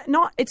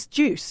 It's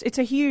juice. It's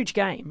a huge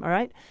game, all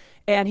right?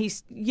 And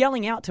he's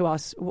yelling out to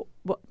us,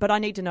 but I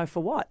need to know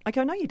for what? I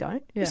go, no, you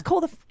don't. Yeah. Just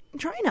call the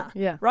trainer,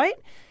 yeah. right?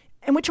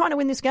 And we're trying to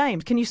win this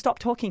game. Can you stop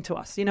talking to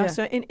us? Yeah.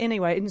 So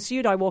anyway, it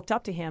ensued. I walked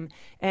up to him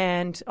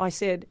and I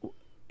said...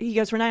 He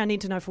goes, Renee, I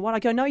need to know for what? I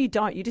go, no, you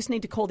don't. You just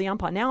need to call the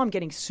umpire. Now I'm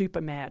getting super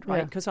mad,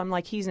 right? Because I'm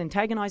like, he's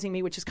antagonizing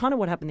me, which is kind of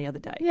what happened the other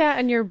day. Yeah,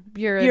 and your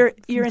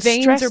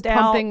veins are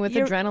pumping out, with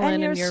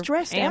adrenaline, and you're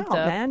stressed out, up.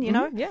 man. You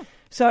know. Yeah.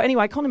 So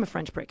anyway, I called him a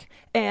French prick,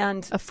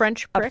 and a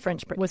French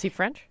prick. Was he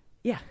French?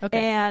 Yeah. Okay.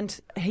 And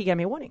he gave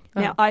me a warning.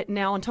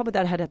 Now on top of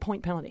that, I had a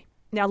point penalty.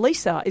 Now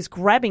Lisa is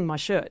grabbing my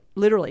shirt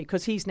literally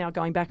because he's now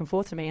going back and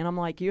forth to me, and I'm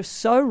like, you're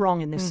so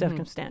wrong in this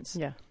circumstance.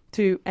 Yeah.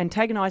 To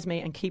antagonize me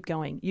and keep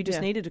going. You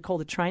just needed to call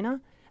the trainer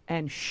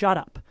and shut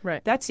up.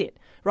 Right. That's it.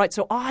 Right.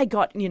 So I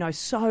got, so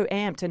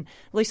amped, and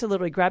Lisa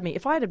literally grabbed me.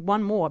 If I had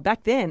one more,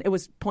 back then it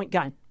was point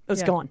game. It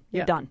was gone.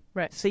 You're done.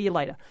 Right. See you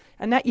later.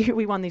 And that year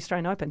we won the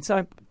Australian Open.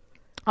 So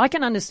I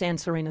can understand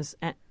Serena's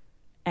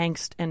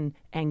angst and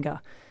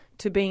anger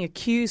to being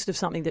accused of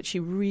something that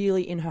she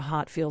really in her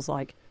heart feels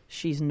like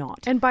she's not.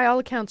 And by all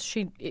accounts,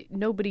 she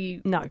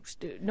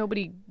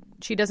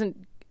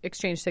doesn't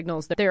exchange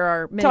signals. There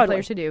are many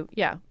players who do.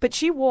 Yeah. But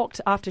she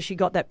walked after she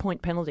got that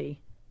point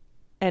penalty.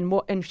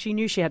 And she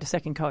knew she had a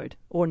second code,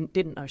 or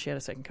didn't know she had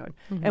a second code,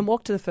 and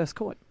walked to the first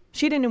court.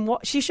 She didn't.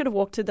 She should have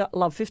walked to the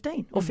love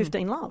 15 or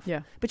 15 love.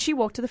 Yeah. But she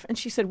walked to and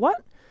she said,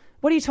 "What?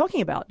 What are you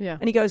talking about?" Yeah.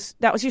 And he goes,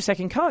 "That was your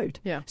second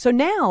code." Yeah. So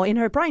now in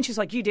her brain, she's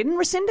like, "You didn't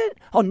rescind it?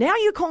 Oh, now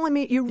you're calling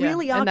me. You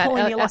really are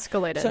calling me a lie."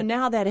 Escalated. So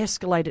now that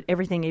escalated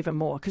everything even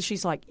more because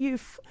she's like,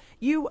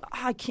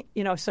 I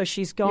can't, So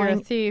she's going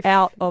a thief.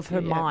 out of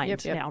her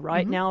mind Yep. now,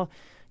 right now.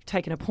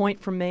 Taken a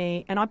point from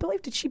me, and I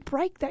believe, did she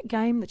break that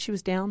game that she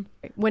was down?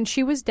 When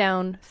she was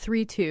down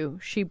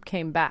 3-2, she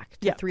came back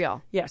to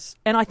 3-all. Yes,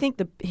 and I think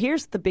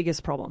here's the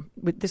biggest problem.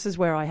 This is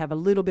where I have a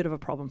little bit of a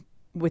problem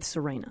with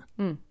Serena,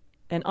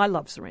 and I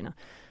love Serena,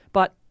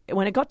 but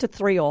when it got to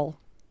 3-all,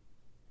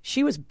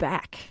 she was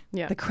back.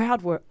 Yeah. The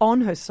crowd were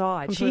on her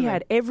side. Completely. She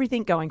had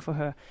everything going for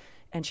her.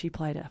 and she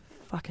played a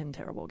fucking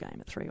terrible game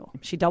at 3-3.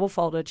 She double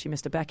faulted. She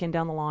missed a back end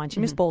down the line. She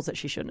missed balls that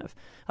she shouldn't have.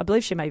 I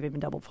believe she may have even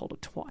double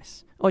faulted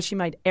twice. Or she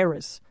made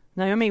errors.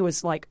 Naomi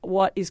was like,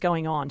 what is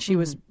going on? She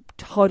was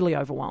totally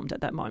overwhelmed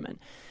at that moment.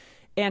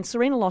 And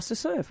Serena lost her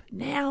serve.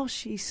 Now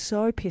she's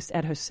so pissed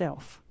at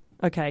herself.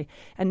 Okay.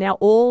 And now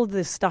all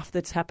the stuff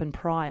that's happened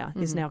prior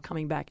is now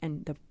coming back,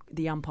 and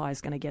the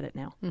umpire's going to get it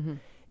now.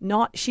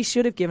 She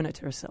should have given it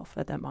to herself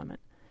at that moment.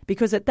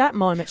 Because at that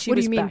moment, she was What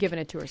do you mean back. giving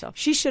it to herself?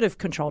 She should have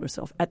controlled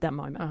herself at that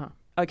moment,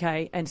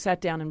 okay, and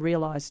sat down and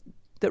realised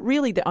that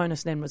really the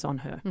onus then was on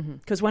her.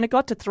 Because when it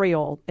got to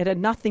 3-3, it had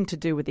nothing to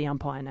do with the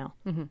umpire now.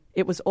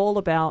 It was all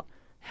about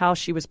how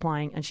she was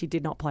playing, and she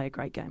did not play a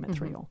great game at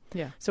 3-3.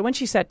 Yeah. So when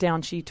she sat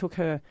down, she took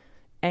her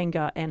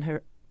anger and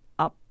her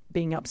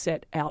being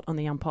upset out on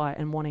the umpire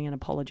and wanting an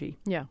apology.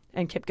 Yeah.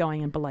 And kept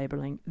going and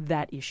belabouring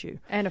that issue.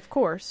 And of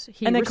course,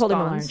 he and then responds called him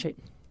a liar and cheat.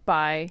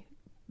 by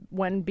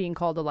when being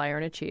called a liar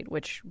and a cheat,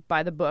 which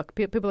by the book,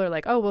 people are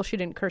like, oh, well, she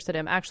didn't curse at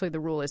him. Actually, the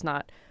rule is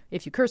not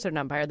if you curse at an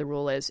umpire. The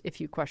rule is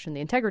if you question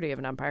the integrity of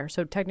an umpire.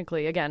 So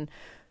technically, again,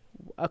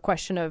 a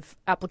question of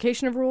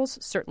application of rules,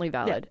 certainly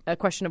valid. Yeah. A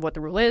question of what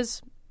the rule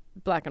is,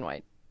 black and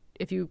white.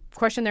 If you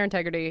question their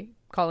integrity,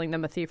 calling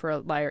them a thief or a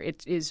liar,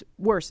 it is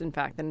worse, in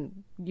fact,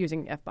 than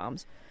using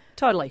F-bombs.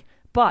 Totally.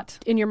 But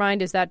in your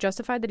mind, is that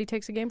justified that he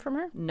takes a game from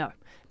her? No,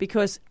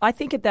 because I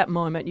think at that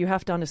moment you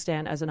have to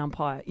understand as an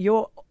umpire,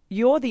 you're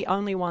the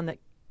only one that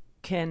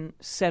can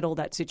settle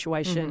that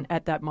situation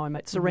at that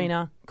moment.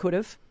 Serena could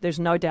have. There's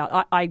no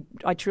doubt.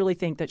 I truly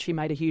think that she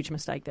made a huge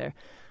mistake there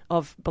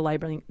of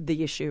belabouring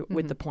the issue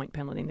with the point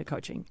penalty in the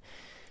coaching.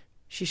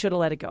 She should have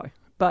let it go.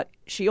 But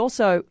she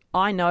also,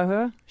 I know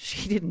her,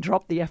 she didn't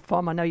drop the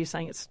F-bomb. I know you're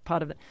saying it's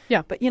part of it.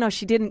 Yeah. But,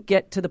 she didn't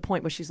get to the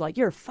point where she's like,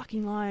 you're a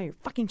fucking liar, you're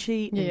a fucking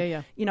cheat.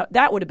 Yeah.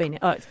 That would have been,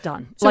 it's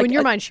done. So in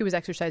your mind, she was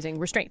exercising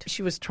restraint.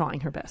 She was trying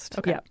her best.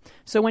 Okay. Yeah.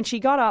 So when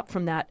she got up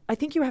from that, I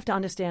think you have to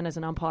understand as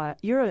an umpire,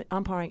 you're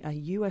umpiring a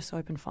US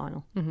Open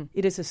final.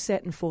 It is a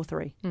set in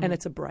 4-3, and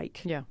it's a break.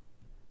 Yeah.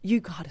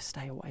 You got to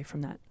stay away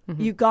from that.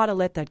 You got to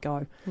let that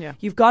go. Yeah.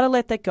 You've got to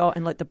let that go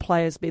and let the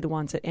players be the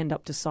ones that end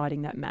up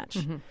deciding that match.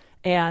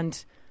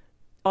 And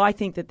I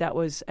think that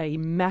was a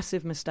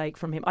massive mistake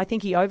from him. I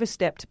think he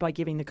overstepped by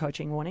giving the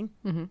coaching warning.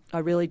 I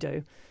really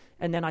do.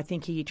 And then I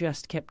think he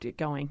just kept it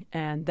going.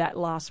 And that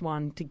last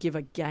one to give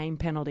a game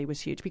penalty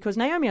was huge because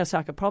Naomi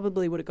Osaka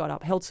probably would have got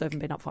up, held serve and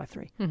been up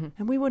 5-3.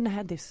 And we wouldn't have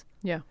had this.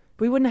 Yeah.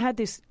 We wouldn't have had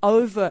this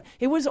over.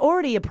 It was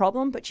already a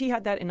problem, but she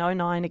had that in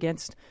 2009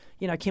 against,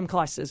 Kim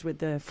Clijsters with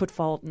the foot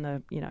fault and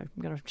the, I'm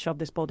going to shove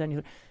this ball down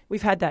your.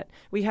 We've had that.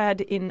 We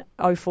had in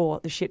 2004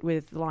 the shit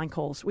with the line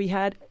calls. We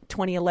had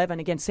 2011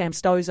 against Sam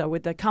Stosur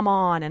with the come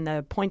on and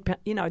the point,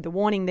 the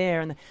warning there.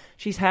 And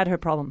she's had her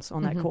problems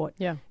on that court.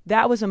 Yeah.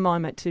 That was a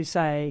moment to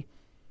say,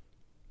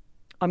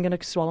 I'm going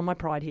to swallow my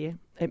pride here.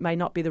 It may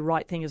not be the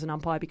right thing as an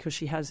umpire because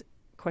she has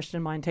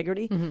questioned my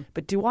integrity,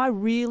 but do I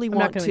really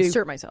want to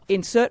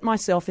insert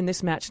myself in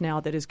this match now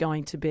that is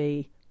going to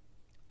be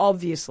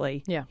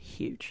obviously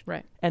huge?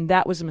 Right. And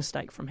that was a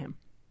mistake from him.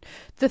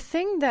 The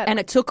thing that... And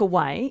it took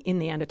away, in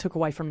the end,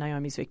 from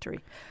Naomi's victory.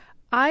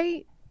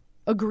 I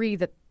agree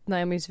that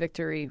Naomi's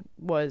victory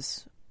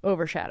was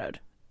overshadowed.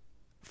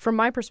 From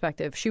my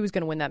perspective, she was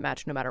going to win that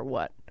match no matter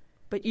what.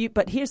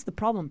 But here's the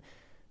problem.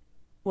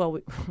 Well,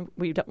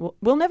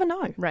 we'll never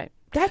know. Right.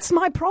 That's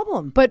my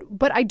problem. But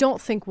I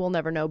don't think we'll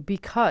never know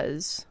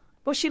because...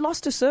 Well, she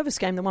lost a service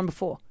game the one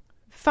before.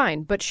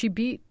 Fine, but she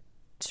beat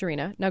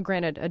Serena. Now,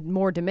 granted, a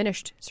more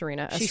diminished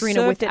Serena. She Serena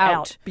served without, it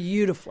out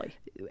beautifully.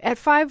 At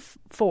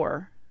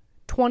 5'4",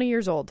 20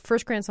 years old,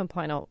 first Grand Slam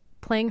final,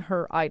 playing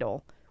her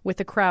idol with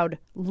the crowd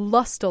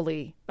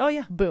lustily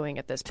booing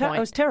at this point. It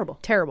was terrible.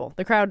 Terrible.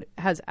 The crowd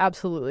has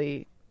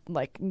absolutely...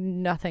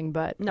 nothing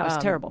but it's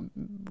terrible.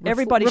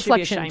 Everybody should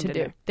be ashamed to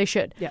do. It. They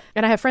should. Yeah.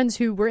 And I have friends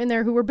who were in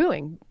there who were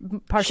booing,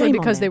 partially Shame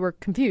because they were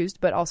confused,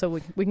 but also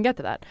we can get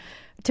to that.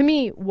 To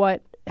me,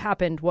 what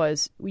happened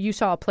was you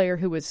saw a player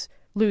who was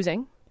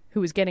losing, who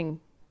was getting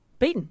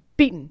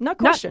beaten. No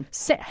question.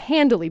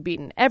 Handily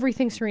beaten.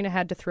 Everything Serena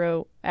had to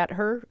throw at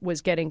her was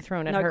getting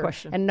thrown at her. No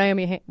question. And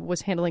Naomi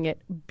was handling it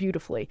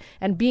beautifully.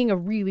 And being a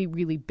really,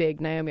 really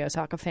big Naomi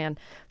Osaka fan,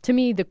 to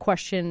me, the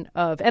question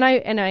of, and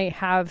I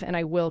have and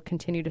I will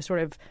continue to sort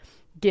of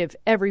give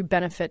every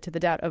benefit to the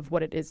doubt of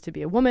what it is to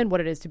be a woman, what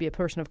it is to be a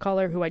person of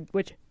color,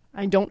 which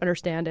I don't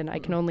understand and I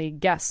can only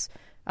guess.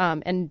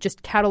 And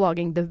just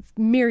cataloging the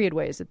myriad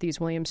ways that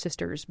these Williams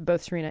sisters,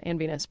 both Serena and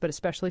Venus, but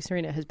especially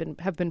Serena,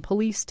 have been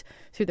policed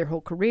through their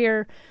whole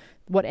career.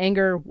 What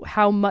anger,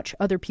 how much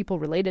other people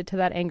related to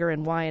that anger,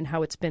 and why, and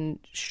how it's been,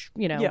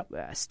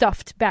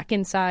 stuffed back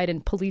inside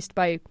and policed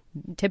by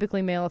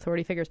typically male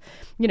authority figures.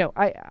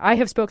 I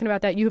have spoken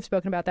about that. You have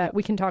spoken about that.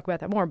 We can talk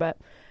about that more. But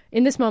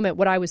in this moment,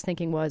 what I was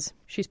thinking was,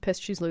 she's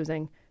pissed, she's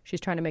losing.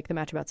 She's trying to make the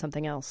match about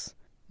something else.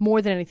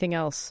 More than anything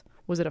else,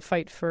 was it a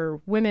fight for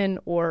women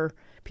or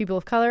people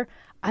of color?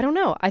 I don't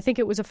know. I think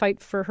it was a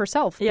fight for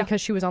herself because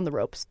she was on the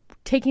ropes.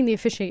 Taking the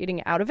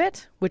officiating out of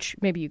it, which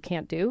maybe you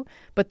can't do,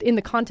 but in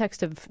the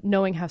context of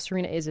knowing how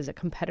Serena is as a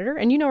competitor,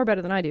 and you know her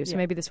better than I do, so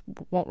maybe this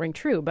won't ring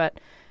true, but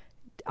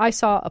I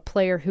saw a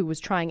player who was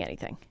trying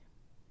anything.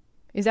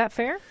 Is that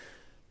fair?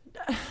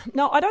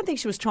 No, I don't think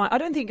she was trying. I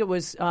don't think it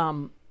was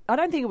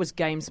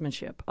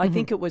gamesmanship. I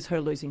think it was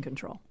her losing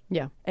control.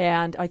 Yeah.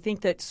 And I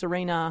think that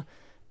Serena,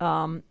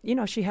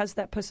 she has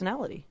that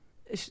personality.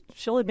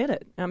 She'll admit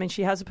it. I mean,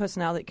 she has a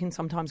personality that can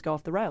sometimes go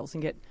off the rails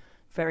and get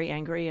very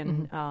angry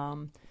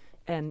and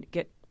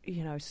get,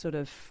 sort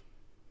of,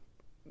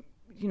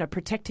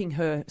 protecting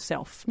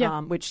herself,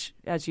 which,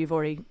 as you've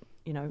already,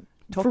 talked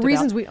about. For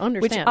reasons we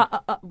understand.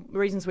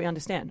 Reasons we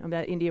understand.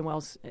 That Indian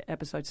Wells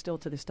episode still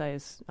to this day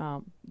is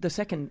the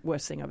second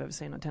worst thing I've ever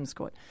seen on tennis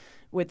court,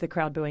 with the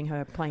crowd booing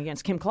her playing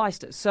against Kim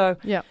Clijsters. So,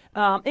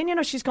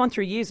 she's gone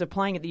through years of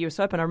playing at the US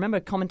Open. I remember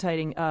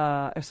commentating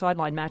a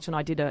sideline match, and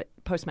I did a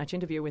post-match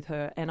interview with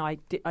her, and I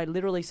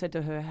literally said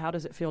to her, how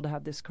does it feel to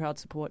have this crowd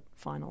support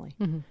finally?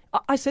 Mm-hmm.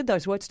 I said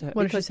those words to her.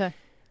 What did she say?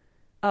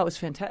 Oh, it was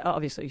fantastic.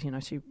 Obviously,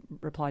 she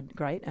replied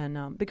great,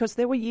 and because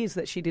there were years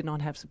that she did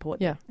not have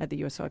support at the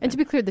US Open. And to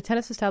be clear, the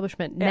tennis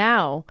establishment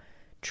now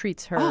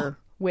treats her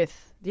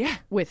with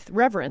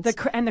reverence.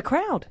 And the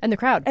crowd.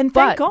 And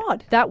thank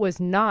God. That was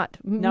not,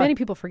 many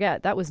people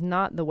forget, that was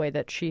not the way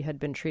that she had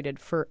been treated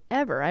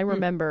forever. I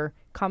remember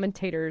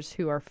commentators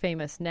who are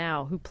famous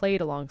now, who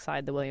played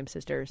alongside the Williams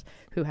sisters,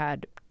 who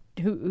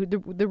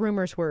the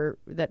rumors were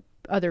that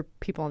other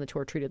people on the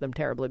tour treated them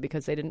terribly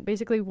because they didn't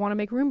basically want to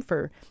make room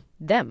for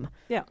them.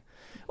 Yeah.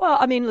 Well,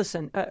 I mean,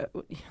 listen,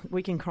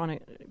 we can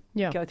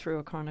go through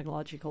a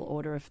chronological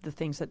order of the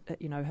things that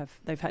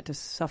they've had to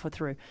suffer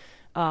through,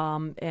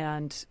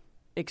 and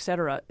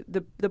etc.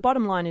 The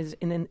bottom line is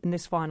in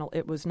this final,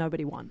 it was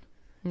nobody won,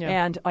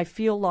 and I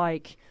feel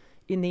like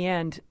in the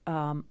end,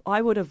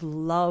 I would have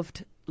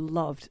loved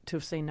to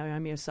have seen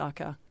Naomi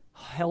Osaka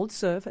held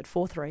serve at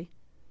 4-3.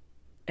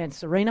 And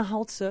Serena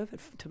holds serve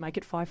to make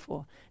it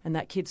 5-4, and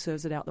that kid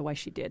serves it out the way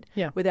she did,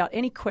 without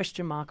any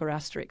question mark or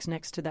asterisk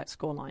next to that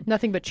scoreline.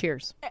 Nothing but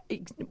cheers.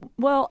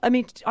 Well, I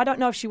mean, I don't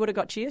know if she would have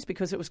got cheers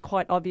because it was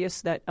quite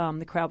obvious that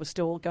the crowd was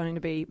still going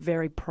to be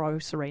very pro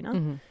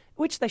Serena,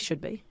 which they should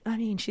be. I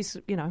mean, she's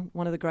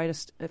one of the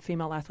greatest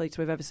female athletes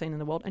we've ever seen in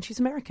the world, and she's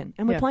American,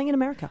 and we're playing in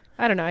America.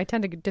 I don't know. I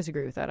tend to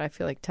disagree with that. I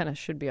feel like tennis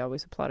should be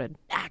always applauded.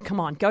 Come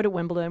on, go to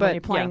Wimbledon when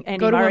you're playing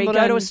Andy Murray. Go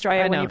to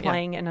Australia when you're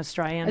playing an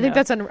Australian. I think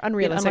that's an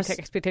unrealistic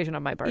expectation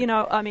on my part.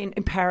 I mean,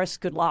 in Paris,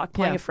 good luck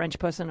playing a French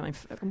person. I mean,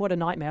 what a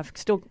nightmare!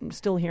 I'm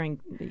still hearing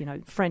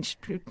French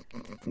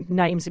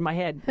names in my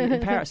head in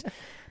Paris.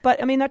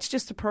 But I mean, that's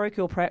just a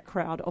parochial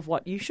crowd of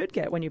what you should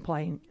get when you're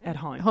playing at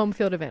home. Home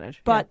field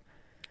advantage. But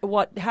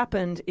what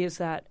happened is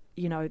that,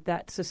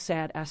 that's a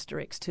sad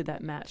asterisk to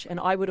that match. And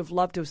I would have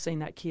loved to have seen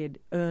that kid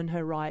earn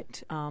her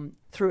right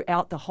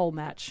throughout the whole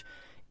match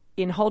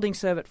in holding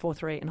serve at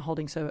 4-3 and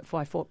holding serve at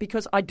 5-4,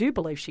 because I do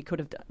believe she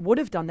would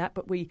have done that,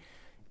 but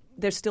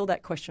there's still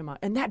that question mark.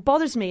 And that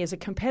bothers me as a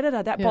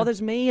competitor.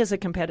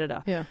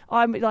 Yeah.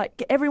 I'm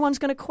like, everyone's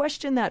going to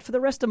question that for the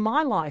rest of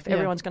my life. Yeah.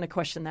 Everyone's going to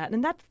question that.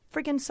 And that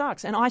friggin'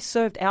 sucks. And I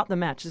served out the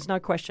match. There's no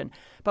question.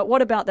 But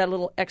what about that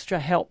little extra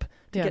help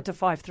to get to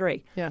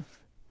 5-3? Yeah.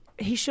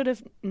 He should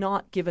have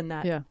not given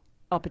that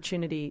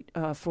opportunity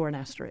for an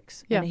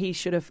asterisk. Yeah. And he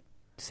should have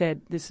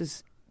said, this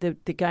is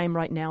the game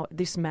right now.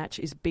 This match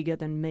is bigger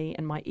than me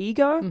and my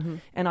ego,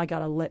 and I got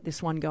to let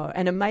this one go.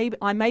 And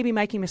I may be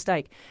making a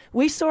mistake.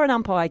 We saw an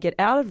umpire get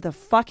out of the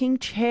fucking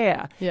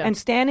chair and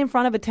stand in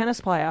front of a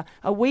tennis player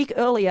a week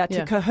earlier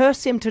to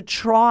coerce him to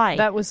try.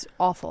 That was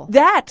awful.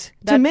 That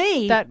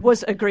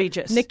was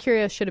egregious. Nick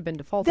Kyrgios should have been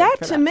defaulted that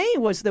for to me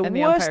was the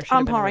worst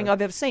umpiring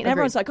I've ever seen. Agreed.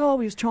 Everyone's like, oh,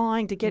 he was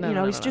trying to get,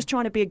 he's just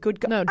trying to be a good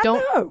guy.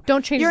 No,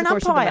 don't change You're the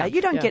course an umpire. of the match.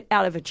 You don't get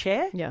out of a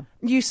chair. Yeah.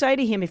 You say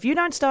to him, if you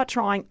don't start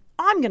trying,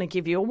 I'm going to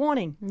give you a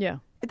warning. Yeah.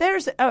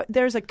 There's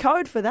a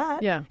code for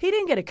that. Yeah. He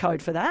didn't get a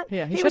code for that.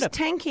 Yeah, he was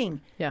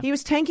tanking. Yeah. He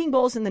was tanking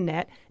balls in the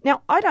net.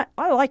 Now, I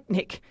like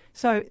Nick,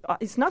 so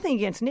it's nothing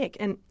against Nick.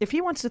 And if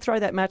he wants to throw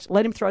that match,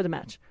 let him throw the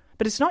match.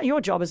 But it's not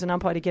your job as an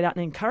umpire to get out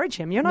and encourage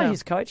him. You're not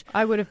his coach.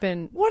 I would have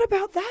been What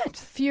about that?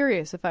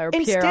 Furious if I were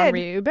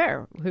Pierre-Henri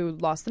Hubert, who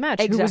lost the match,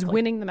 who was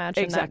winning the match,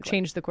 and that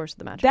changed the course of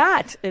the match.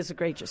 That is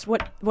egregious.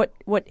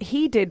 What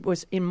he did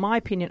was, in my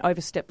opinion,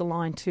 overstep the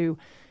line to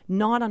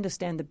not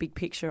understand the big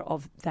picture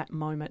of that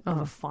moment of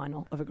a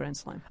final of a Grand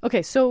Slam.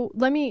 Okay, so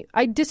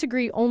I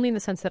disagree only in the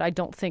sense that I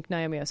don't think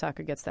Naomi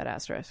Osaka gets that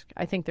asterisk.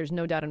 I think there's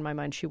no doubt in my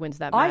mind she wins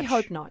that match. I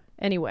hope not.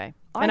 Anyway.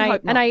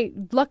 I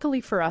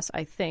luckily for us,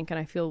 I think, and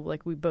I feel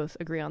like we both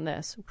agree on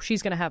this,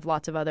 she's going to have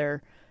lots of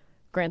other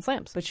Grand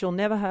Slams. But she'll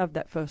never have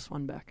that first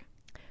one back.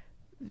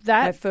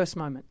 That first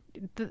moment.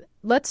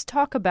 Let's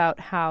talk about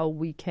how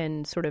we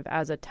can sort of,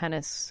 as a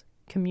tennis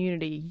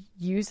community,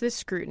 use this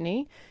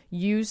scrutiny,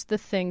 use the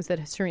things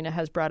that Serena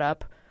has brought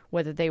up,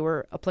 whether they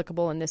were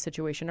applicable in this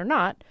situation or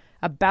not,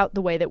 about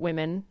the way that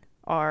women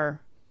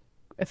are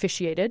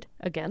officiated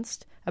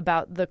against,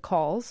 about the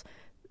calls.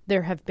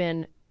 There have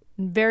been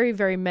very,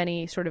 very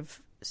many sort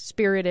of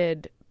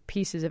spirited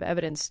pieces of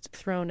evidence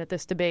thrown at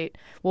this debate.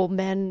 Well,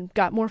 men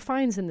got more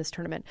fines in this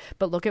tournament,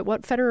 but look at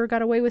what Federer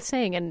got away with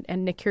saying, and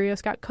Nick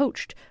Kyrgios got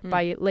coached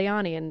by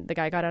Leoni, and the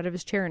guy got out of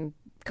his chair and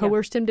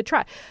coerced him to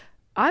try.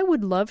 I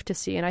would love to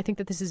see, and I think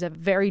that this is a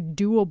very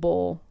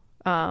doable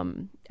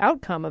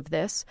outcome of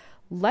this,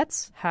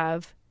 let's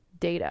have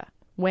data.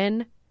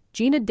 When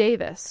Gina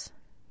Davis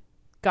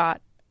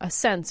got a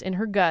sense in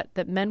her gut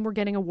that men were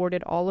getting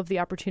awarded all of the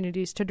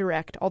opportunities to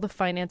direct, all the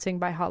financing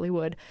by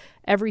Hollywood,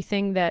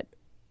 everything that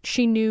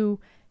she knew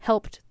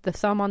helped the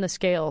thumb on the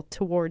scale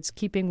towards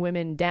keeping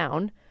women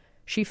down,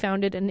 she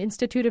founded an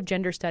Institute of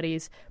Gender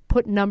Studies,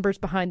 put numbers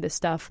behind this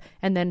stuff,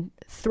 and then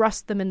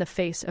thrust them in the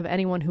face of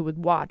anyone who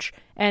would watch.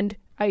 And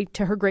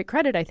to her great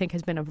credit, I think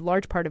has been a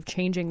large part of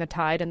changing the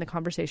tide and the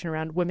conversation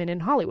around women in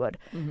Hollywood.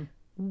 Mm-hmm.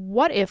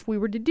 What if we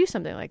were to do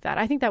something like that?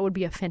 I think that would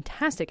be a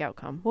fantastic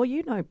outcome. Well,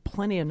 you know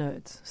plenty of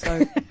nerds,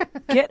 so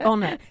get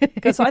on it,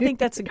 because I think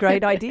that's a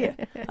great idea.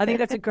 I think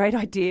that's a great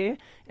idea,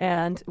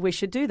 and we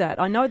should do that.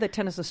 I know that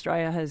Tennis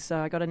Australia has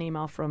got an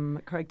email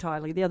from Craig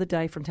Tiley the other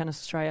day from Tennis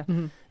Australia,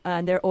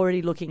 and they're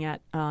already looking at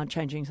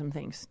changing some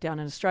things down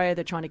in Australia.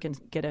 They're trying to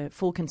get a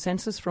full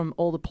consensus from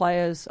all the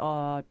players,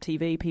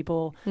 TV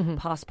people,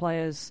 past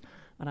players.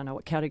 I don't know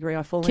what category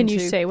I fall into. Can you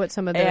say what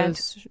some of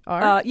those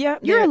are? Yeah.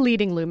 You're a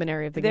leading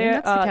luminary of the game.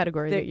 That's the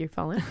category that you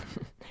fall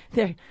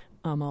in.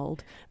 I'm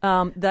old.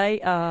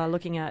 They are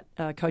looking at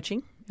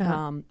coaching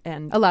and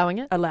allowing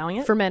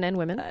it for men and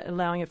women.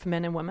 Allowing it for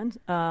men and women.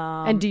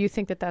 And do you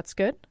think that that's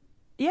good?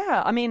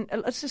 Yeah, I mean,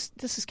 let's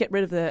just get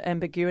rid of the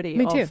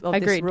ambiguity of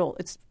this rule.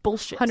 It's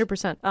bullshit.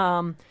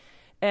 100%.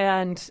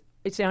 And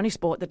it's the only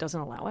sport that doesn't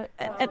allow it.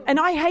 And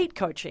I hate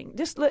coaching.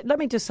 Just let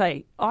me just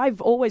say, I've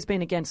always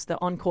been against the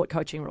on-court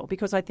coaching rule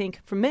because I think,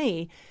 for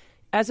me,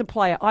 as a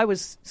player, I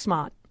was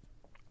smart.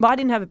 I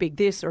didn't have a big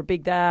this or a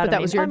big that. But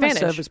that was your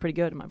advantage. My serve was pretty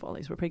good and my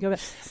volleys were pretty good.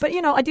 But,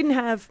 I didn't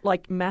have,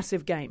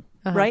 massive game,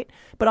 right?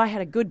 But I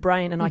had a good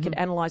brain and I could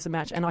analyse the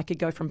match and I could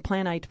go from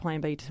plan A to plan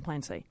B to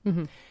plan C.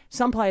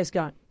 Some players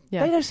don't.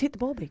 Yeah. They just hit the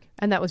ball big.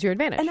 And that was your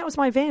advantage. And that was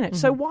my advantage.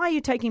 So why are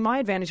you taking my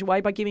advantage away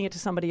by giving it to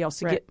somebody else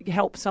to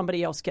help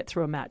somebody else get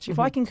through a match? If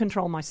I can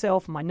control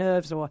myself, my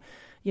nerves, or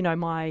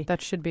my...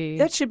 That should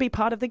be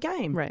part of the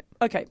game. Right.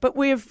 Okay, but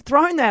we've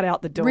thrown that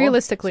out the door.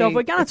 Realistically... So if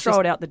we're going to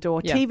throw it out the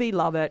door, TV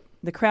love it,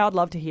 the crowd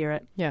love to hear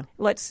it. Yeah.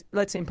 Let's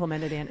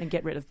implement it in and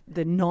get rid of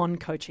the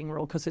non-coaching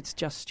rule because it's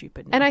just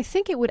stupid now. And I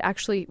think it would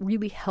actually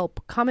really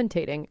help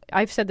commentating.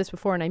 I've said this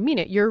before and I mean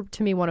it. You're,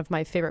 to me, one of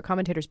my favorite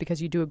commentators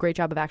because you do a great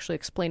job of actually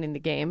explaining the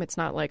game. It's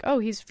not like, oh,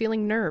 he's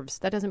feeling nerves.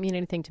 That doesn't mean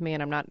anything to me,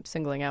 and I'm not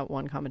singling out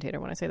one commentator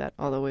when I say that,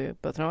 although we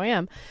both know I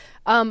am.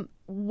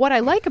 What I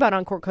like about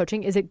on-court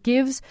coaching is it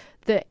gives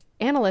the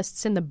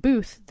analysts in the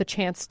booth the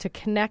chance to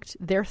connect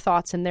their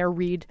thoughts and their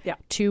read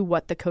to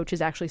what the coach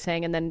is actually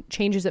saying and then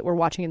changes that we're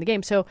watching in the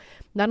game. So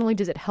not only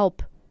does it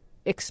help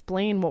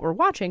explain what we're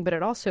watching, but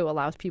it also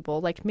allows people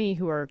like me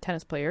who are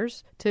tennis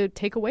players to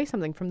take away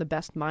something from the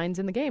best minds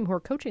in the game who are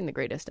coaching the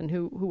greatest and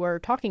who are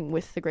talking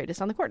with the greatest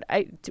on the court.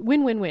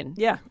 Win-win-win.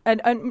 Yeah,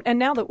 and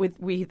now that with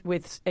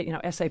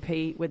SAP,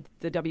 with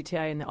the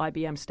WTA and the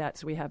IBM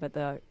stats we have at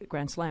the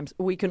Grand Slams,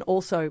 we can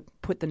also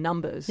put the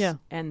numbers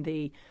and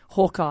the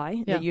Hawkeye,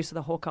 the use of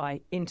the Hawkeye,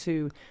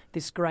 into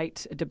this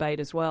great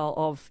debate as well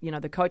of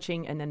the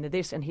coaching and then the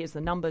this and here's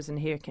the numbers and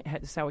here's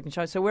how we can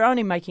show. So we're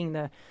only making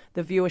the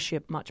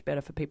viewership much better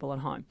for people at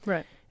home.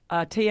 Right.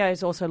 TA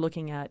is also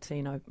looking at,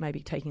 maybe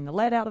taking the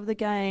lead out of the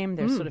game.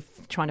 They're sort of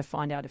trying to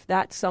find out if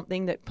that's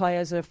something that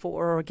players are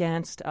for or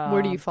against.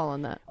 Where do you fall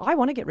on that? I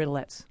want to get rid of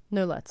lets.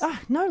 No lets.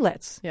 No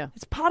lets. Yeah.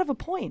 It's part of a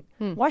point.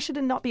 Why should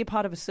it not be a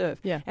part of a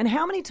serve? Yeah. And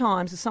how many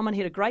times has someone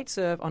hit a great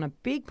serve on a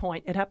big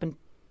point? It happened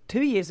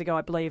 2 years ago,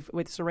 I believe,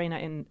 with Serena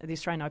in the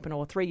Australian Open,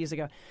 or 3 years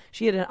ago.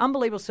 She had an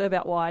unbelievable serve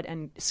out wide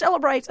and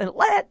celebrates and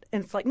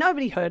and it's like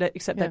nobody heard it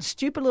except that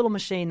stupid little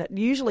machine that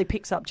usually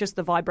picks up just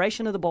the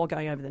vibration of the ball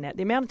going over the net.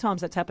 The amount of times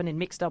that's happened in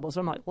mixed doubles,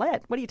 I'm like,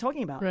 what are you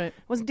talking about? Right.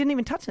 Didn't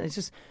even touch it. It's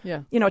just,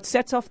 it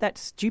sets off that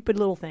stupid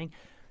little thing.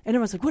 And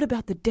everyone's like, what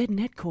about the dead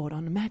net cord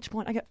on the match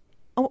point? I go,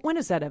 oh, when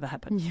does that ever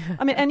happen? Yeah.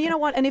 I mean, and you know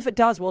what? And if it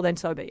does, well, then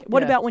so be it.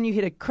 What about when you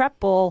hit a crap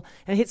ball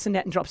and it hits the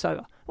net and drops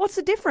over? What's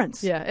the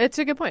difference? Yeah, it's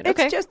a good point. It's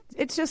okay.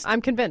 It's just.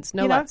 I'm convinced.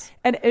 No lets.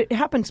 And it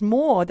happens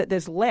more that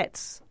there's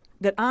lets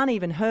that aren't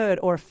even heard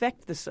or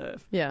affect the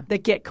serve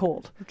that get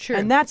called. True.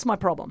 And that's my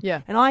problem.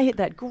 Yeah. And I hit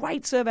that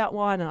great serve out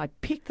wide and I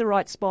picked the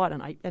right spot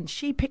and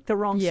she picked the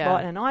wrong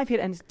spot and I've hit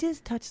and it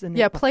just touched the net.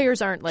 Yeah,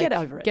 players aren't like get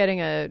over it.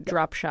 Getting a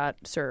drop shot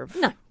serve.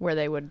 No. Where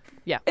they would,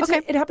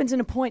 It happens in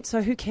a point,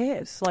 so who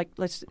cares?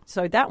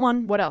 So that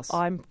one. What else?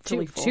 I'm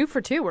fully for. 2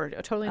 for 2. We're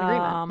totally in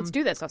agreement. Let's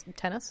do this.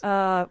 Tennis.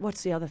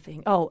 What's the other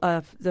thing?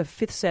 The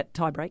fifth set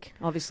tiebreak.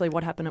 Obviously,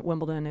 what happened at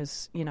Wimbledon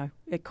is,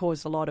 it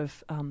caused a lot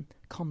of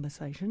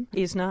conversation.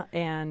 Isner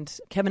and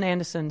Kevin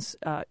Anderson's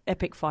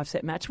epic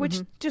 5-set match,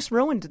 which just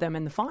ruined them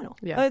in the final.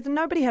 Yeah.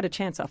 Nobody had a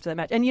chance after that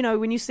match. And,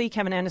 when you see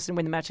Kevin Anderson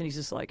win the match and he's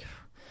just like,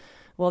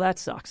 well, that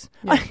sucks.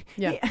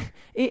 Yeah.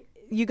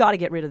 You got to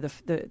get rid of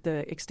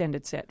the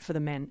extended set for the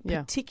men,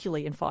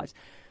 particularly in fives.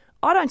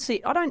 I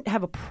don't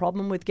have a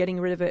problem with getting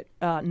rid of it,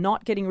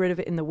 not getting rid of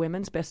it in the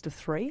women's best of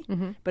 3,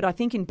 but I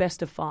think in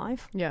best of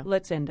 5,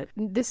 let's end it.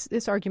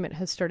 This argument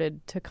has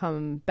started to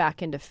come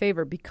back into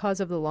favor because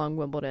of the long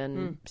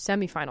Wimbledon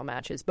semifinal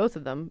matches. Both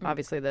of them,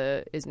 obviously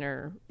the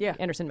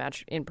Isner-Anderson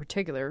match in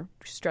particular,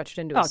 stretched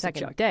into a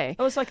second day.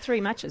 It was like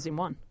 3 matches in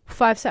one.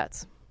 5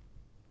 sets.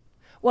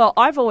 Well,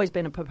 I've always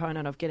been a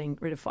proponent of getting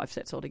rid of 5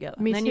 sets altogether.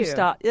 Me then too.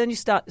 You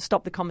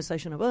stop the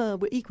conversation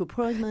of, we're equal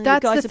prize money.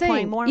 That's the guys the are thing.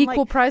 playing more.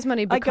 Equal prize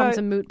money becomes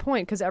a moot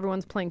point because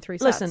everyone's playing 3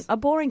 sets. Listen, a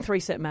boring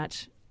 3-set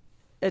match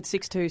at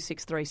 6-2,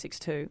 6-3,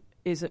 6-2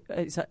 is an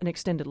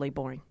extendedly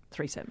boring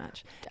 3-set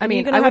match. I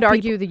mean, I would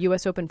argue the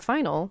U.S. Open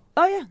final.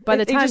 Oh yeah, By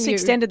the time you're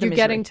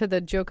getting to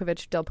the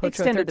Djokovic Del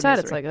Potro third set,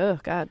 it's like, oh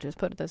God, just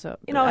put this up.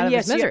 And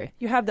yes, misery.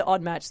 You have the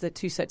odd match that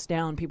 2 sets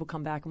down, people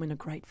come back and win a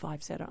great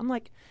 5-setter. I'm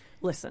like,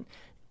 listen,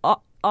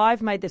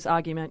 I've made this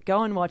argument.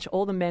 Go and watch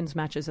all the men's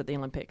matches at the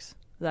Olympics.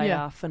 They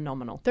are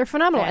phenomenal. They're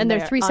phenomenal, and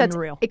they're 3 sets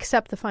unreal.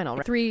 except the final.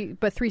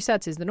 But 3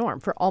 sets is the norm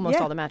for almost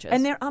all the matches,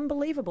 and they're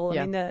unbelievable.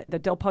 I mean, the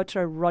Del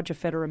Potro Roger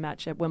Federer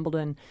match at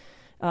Wimbledon.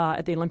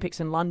 At the Olympics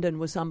in London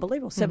was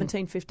unbelievable.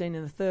 17-15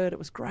 in the third. It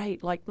was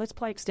great. Like, let's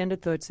play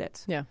extended third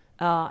sets. Yeah.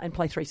 And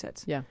play 3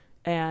 sets. Yeah.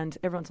 And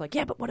everyone's like,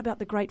 but what about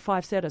the great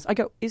 5-setters? I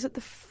go, is it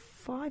the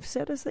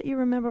 5-setters that you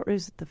remember, or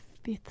is it the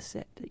 5th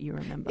set that you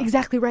remember?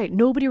 Exactly right.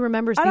 Nobody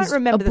remembers I don't these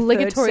remember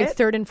obligatory the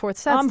 3rd and 4th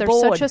sets. I'm They're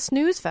bored. such a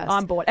snooze fest.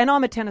 I'm bored. And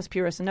I'm a tennis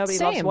purist, and nobody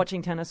loves Same.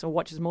 watching tennis or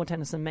watches more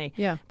tennis than me.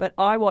 Yeah. But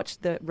I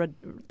watched the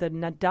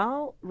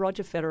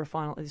Nadal-Roger Federer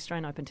final at the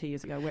Australian Open 2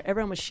 years ago, where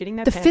everyone was shitting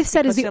their The pants. 5th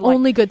set is because the they're like-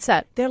 only good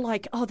set. They're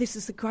like, oh, this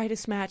is the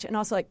greatest match. And I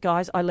was like,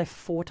 guys, I left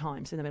 4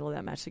 times in the middle of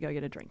that match to go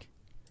get a drink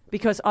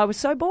because I was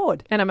so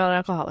bored. And I'm an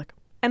alcoholic.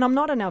 And I'm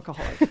not an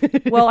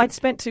alcoholic. Well, I'd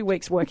spent 2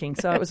 weeks working,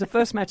 so it was the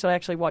first match I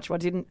actually watched where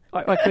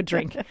I could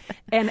drink.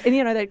 And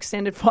the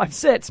extended 5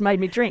 sets made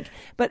me drink.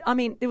 But, I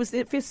mean, the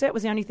 5th set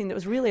was the only thing that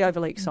was really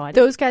overly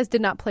exciting. Those guys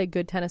did not play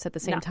good tennis at the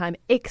same time,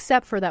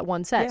 except for that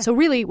one set. Yeah. So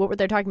really, what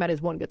they're talking about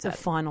is one good set. The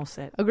final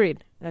set.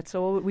 Agreed. That's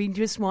all. We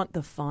just want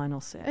the final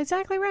set.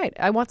 Exactly right.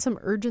 I want some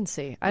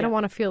urgency. I don't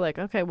want to feel like,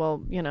 okay,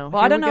 well, Well,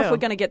 I don't know if we're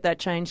going to get that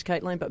changed,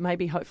 Caitlin, but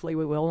maybe, hopefully,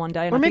 we will one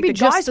day. And or I maybe think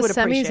the guys just the would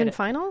semis appreciate and it.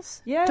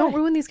 finals. Yeah. Don't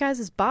ruin these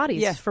guys'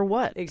 bodies for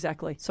what?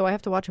 Exactly. So I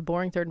have to watch a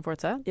boring 3rd and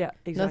 4th set? Yeah,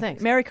 exactly. No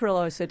thanks. Mary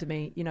Carrillo said to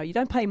me, you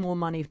don't pay more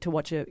money to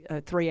watch a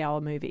 3-hour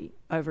movie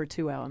over a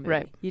 2-hour movie.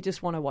 Right. You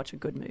just want to watch a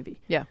good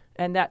movie. Yeah.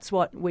 And that's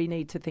what we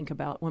need to think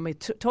about when we're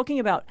talking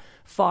about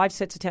 5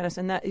 sets of tennis.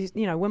 And that is,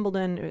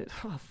 Wimbledon,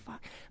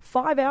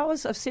 5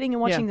 hours of sitting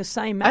and watching the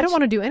same match. I don't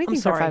want to do anything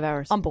I'm for sorry. 5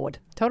 hours. I'm bored.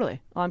 Totally.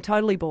 I'm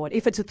totally bored.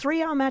 If it's a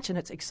 3-hour match and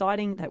it's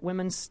exciting, that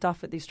women's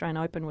stuff at the Australian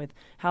Open with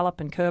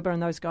Halep and Kerber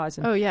and those guys,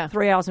 and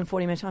 3 hours and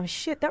 40 minutes,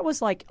 shit, that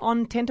was like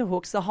on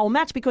tenterhooks the whole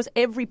match because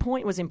every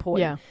point was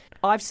important.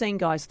 Yeah. I've seen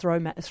guys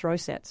throw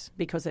sets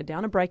because they're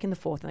down a break in the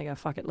 4th and they go,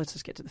 fuck it, let's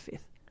just get to the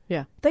 5th.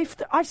 Yeah.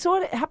 I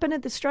saw it happen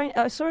at the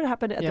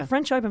the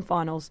French Open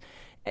finals.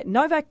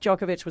 Novak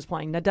Djokovic was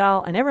playing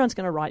Nadal, and everyone's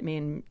going to write me,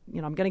 and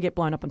I'm going to get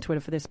blown up on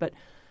Twitter for this, but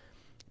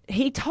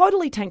he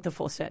totally tanked the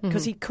 4th set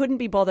because he couldn't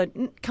be bothered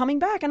coming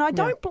back, and I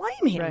don't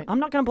blame him. Right. I'm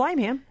not going to blame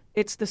him.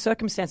 It's the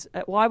circumstance.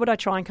 Why would I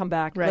try and come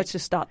back? Right. Let's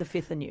just start the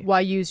 5th anew. Why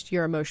use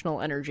your emotional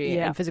energy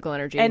and physical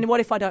energy? And what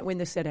if I don't win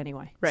this set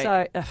anyway? Right.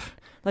 So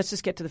let's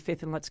just get to the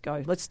 5th and let's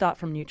go. Let's start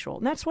from neutral.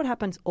 And that's what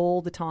happens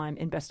all the time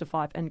in best of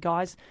 5. And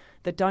guys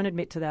that don't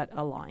admit to that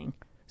are lying.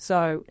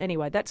 So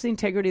anyway, that's the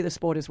integrity of the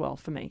sport as well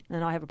for me,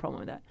 and I have a problem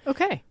with that.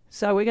 Okay.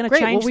 So we're going to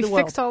change the world.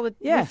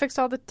 We fixed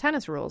all the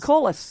tennis rules.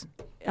 Call us,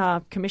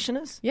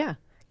 commissioners. Yeah.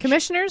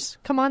 Commissioners,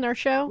 come on our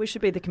show. We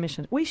should be the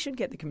commissioners. We should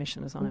get the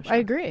commissioners on our show. I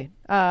agree.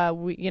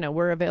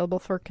 We're available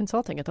for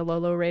consulting at the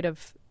low rate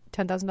of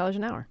 $10,000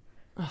 an hour.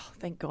 Oh,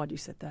 thank God you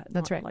said that.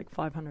 That's right. Like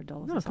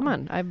 $500. No, come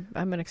on.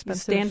 I'm an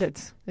expensive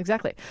standards.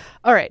 Exactly.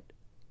 All right.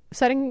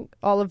 Setting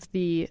all of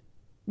the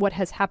what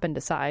has happened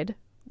aside,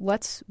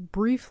 let's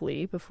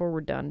briefly, before we're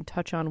done,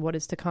 touch on what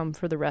is to come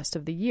for the rest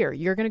of the year.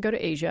 You're going to go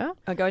to Asia.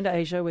 I'm going to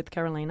Asia with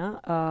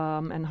Carolina,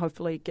 and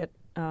hopefully get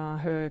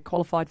her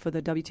qualified for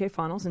the WTA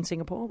finals in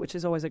Singapore, which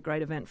is always a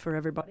great event for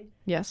everybody.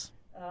 Yes.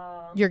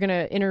 You're going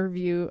to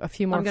interview a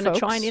few more I'm folks. going to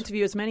try and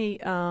interview as many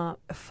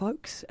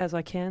folks as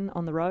I can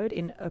on the road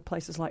in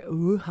places like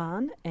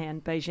Wuhan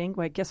and Beijing,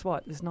 where, guess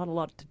what, there's not a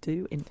lot to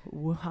do in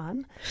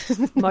Wuhan.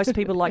 Most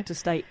people like to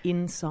stay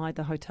inside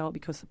the hotel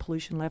because the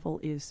pollution level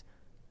is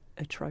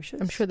atrocious.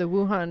 I'm sure the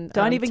Wuhan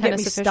Don't even get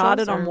me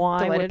started on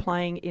why delighted. we're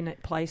playing in a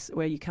place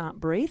where you can't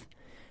breathe.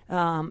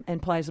 And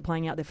players are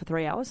playing out there for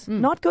 3 hours.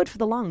 Not good for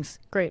the lungs.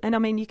 Great. And I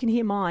mean, you can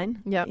hear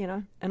mine, Yep.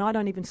 and I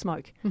don't even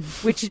smoke,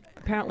 which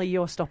apparently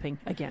you're stopping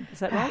again.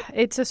 Is that right?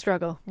 It's a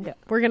struggle. Yeah.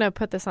 We're going to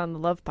put this on the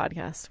Love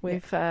podcast.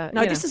 We've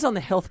This is on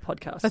the health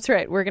podcast. That's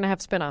right. We're going to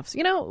have spin-offs.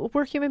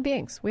 We're human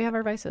beings. We have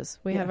our vices.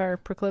 We have our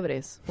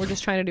proclivities. We're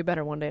just trying to do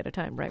better one day at a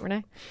time. Right,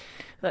 Renee?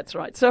 That's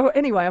right. So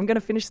anyway, I'm going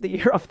to finish the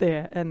year off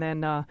there, and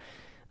then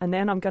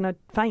I'm going to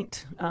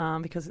faint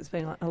because it's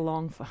been a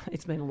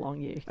long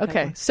year.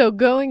 Okay, so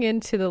going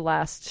into the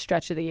last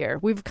stretch of the year,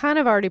 we've kind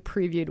of already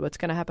previewed what's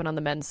going to happen on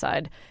the men's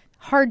side.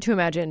 hard to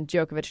imagine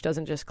Djokovic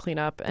doesn't just clean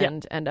up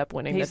and end up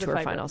winning He's the the Tour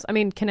favourite. Finals. I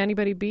mean, can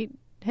anybody beat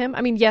him?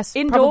 I mean, yes,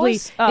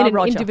 Indoors? probably in an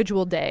Roger.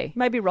 individual day.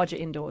 Maybe Roger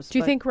indoors. Do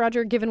you but- think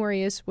Roger, given where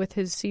he is with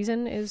his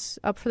season, is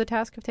up for the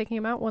task of taking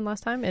him out one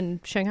last time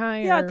in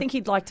Shanghai? Yeah, or? I think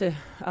he'd like to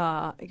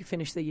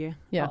finish the year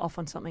Yeah. off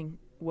on something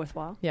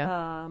worthwhile.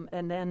 Yeah.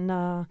 And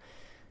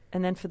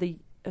then for the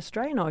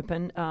Australian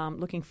Open,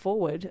 looking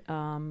forward,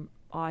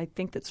 I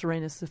think that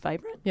Serena's the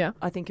favourite. Yeah.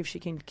 I think if she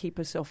can keep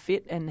herself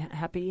fit and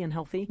happy and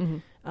healthy,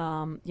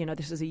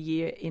 this is a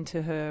year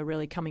into her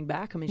really coming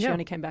back. I mean, she Yeah.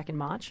 only came back in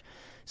March.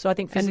 So I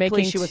think And physically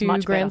making she was 2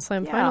 much Grand better.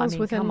 Slam Yeah, finals I mean,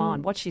 within- come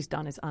on, what she's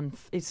done is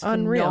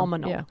Unreal.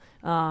 phenomenal.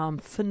 Yeah.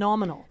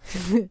 Phenomenal.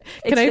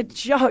 It's I- a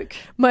joke.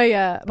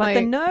 My But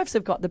the nerves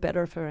have got the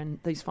better of her in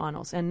these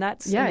finals, and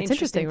that's Yeah, an it's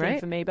interesting interesting, thing right?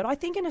 for me. But I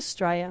think in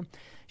Australia,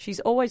 she's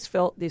always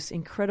felt this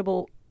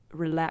incredible,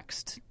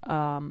 relaxed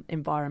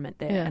environment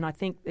there, Yeah. and I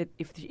think that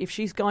if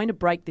she's going to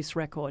break this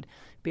record,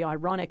 be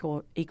ironic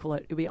or equal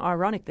it. It'd be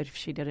ironic that if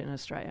she did it in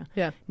Australia,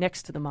 Yeah.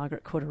 next to the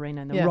Margaret Court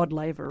Arena and the Yeah. Rod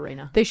Laver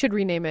Arena. They should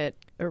rename it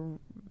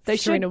They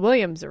Serena should.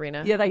 Williams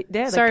Arena. Yeah, they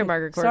Sorry, could-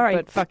 Margaret Court, sorry,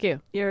 but fuck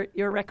you.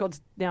 Your record's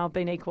now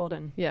been equaled,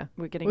 and Yeah.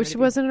 we're getting Which rid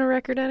of wasn't a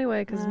record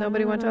anyway, because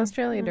nobody went to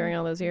Australia during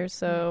all those years,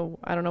 so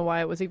I don't know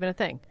why it was even a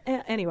thing.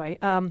 Anyway,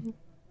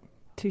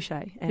 touche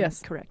and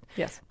Yes. correct.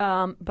 Yes.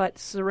 But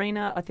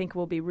Serena, I think,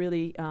 will be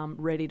really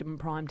ready to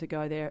prime to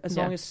go there as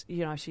Yeah. long as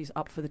she's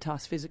up for the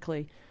task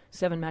physically.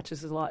 7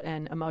 matches is a lot,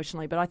 and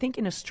emotionally. But I think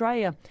in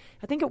Australia,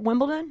 I think at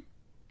Wimbledon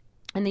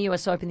and the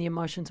US Open, the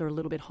emotions are a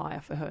little bit higher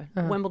for her.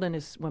 Wimbledon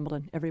is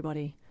Wimbledon.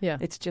 Everybody, Yeah.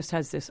 it just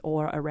has this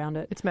aura around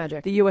it. It's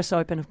magic. The US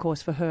Open, of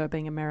course, for her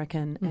being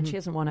American, and she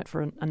hasn't won it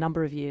for a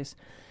number of years,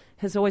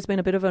 has always been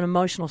a bit of an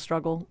emotional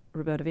struggle,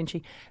 Roberta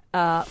Vinci,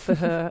 for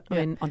her. I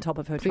mean, on top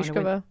of her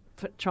Pliskova.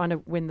 trying to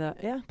win the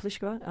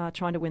Pliskova,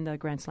 trying to win the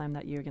Grand Slam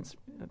that year against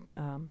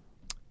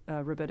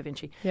Roberta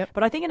Vinci. Yep.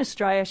 But I think in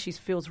Australia she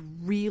feels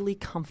really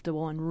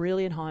comfortable and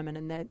really at home,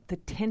 and that the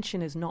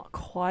tension is not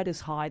quite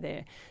as high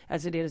there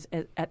as it is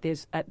at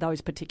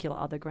those particular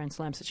other Grand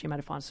Slams that she made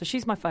a final. So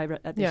she's my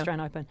favourite at the Yeah.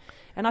 Australian Open,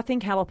 and I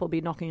think Halep will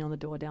be knocking on the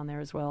door down there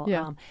as well.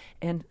 Yeah.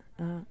 And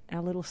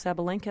our little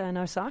Sabalenka and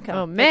Osaka.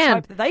 Oh, Let's man.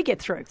 hope that they get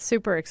through.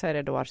 Super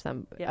excited to watch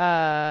them.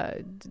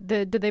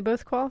 Did they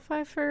both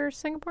qualify for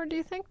Singapore, do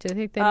you think? Do you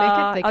think they make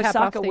it? They cap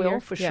Osaka off the will year?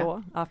 for Yeah.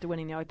 sure after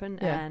winning the Open,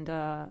 Yeah. and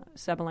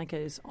Sabalenka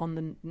is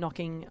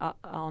knocking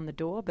on the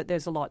door, but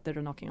there's a lot that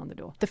are knocking on the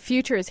door. The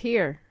future is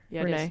here,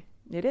 Yeah, Renee.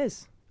 It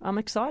is. I'm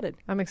excited.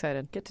 I'm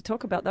excited. Get to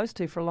talk about those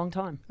two for a long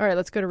time. All right,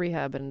 let's go to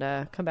rehab and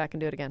come back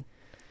and do it again.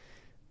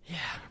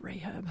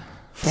 Rehab.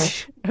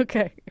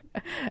 Okay.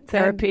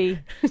 Therapy.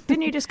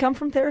 Didn't you just come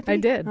from therapy? I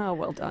did. Oh,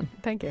 well done.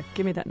 Thank you.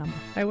 Give me that number.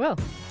 I will.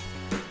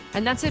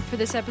 And that's it for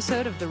this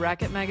episode of the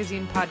Racket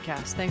Magazine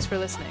podcast. Thanks for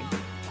listening.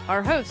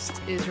 Our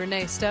host is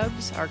Renee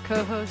Stubbs. Our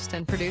co-host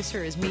and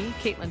producer is me,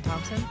 Caitlin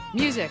Thompson.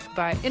 Music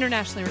by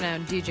internationally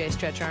renowned DJ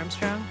Stretch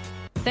Armstrong.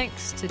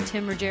 Thanks to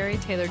Tim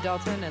Ruggieri, Taylor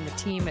Dalton, and the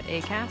team at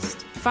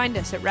Acast. Find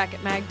us at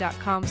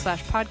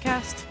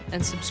racketmag.com/podcast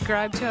and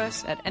subscribe to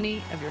us at any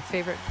of your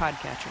favorite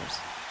podcatchers.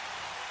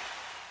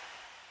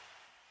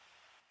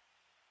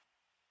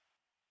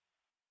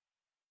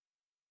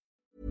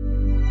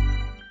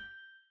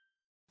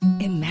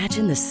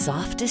 Imagine the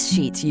softest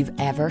sheets you've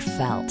ever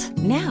felt.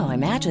 Now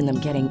imagine them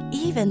getting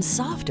even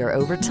softer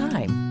over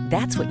time.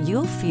 That's what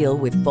you'll feel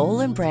with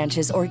Boll &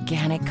 Branch's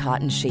organic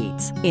cotton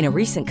sheets. In a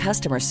recent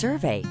customer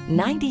survey,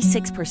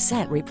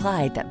 96%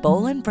 replied that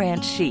Boll &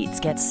 Branch sheets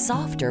get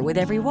softer with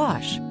every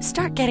wash.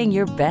 Start getting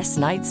your best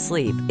night's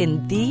sleep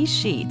in these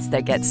sheets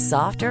that get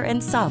softer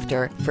and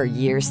softer for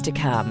years to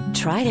come.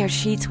 Try their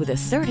sheets with a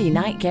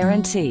 30-night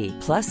guarantee.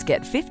 Plus,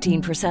 get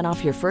 15%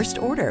 off your first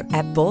order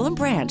at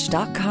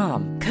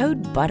bollandbranch.com.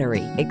 Code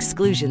BUTTERY.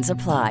 Exclusions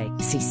apply.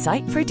 See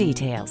site for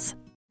details.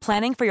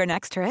 Planning for your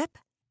next trip?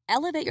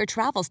 Elevate your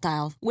travel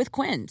style with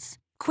Quince.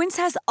 Quince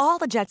has all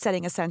the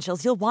jet-setting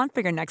essentials you'll want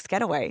for your next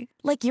getaway,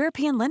 like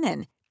European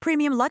linen,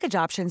 premium luggage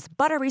options,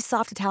 buttery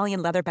soft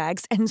Italian leather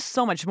bags, and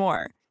so much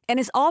more. And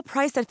is all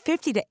priced at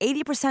 50 to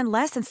 80%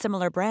 less than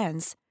similar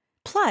brands.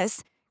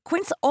 Plus,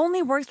 Quince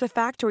only works with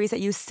factories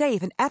that use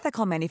safe and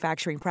ethical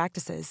manufacturing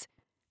practices.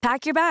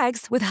 Pack your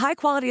bags with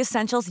high-quality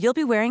essentials you'll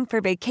be wearing for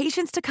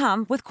vacations to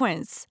come with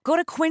Quince. Go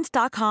to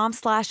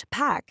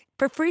quince.com/pack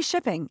for free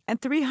shipping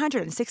and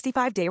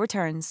 365-day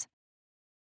returns.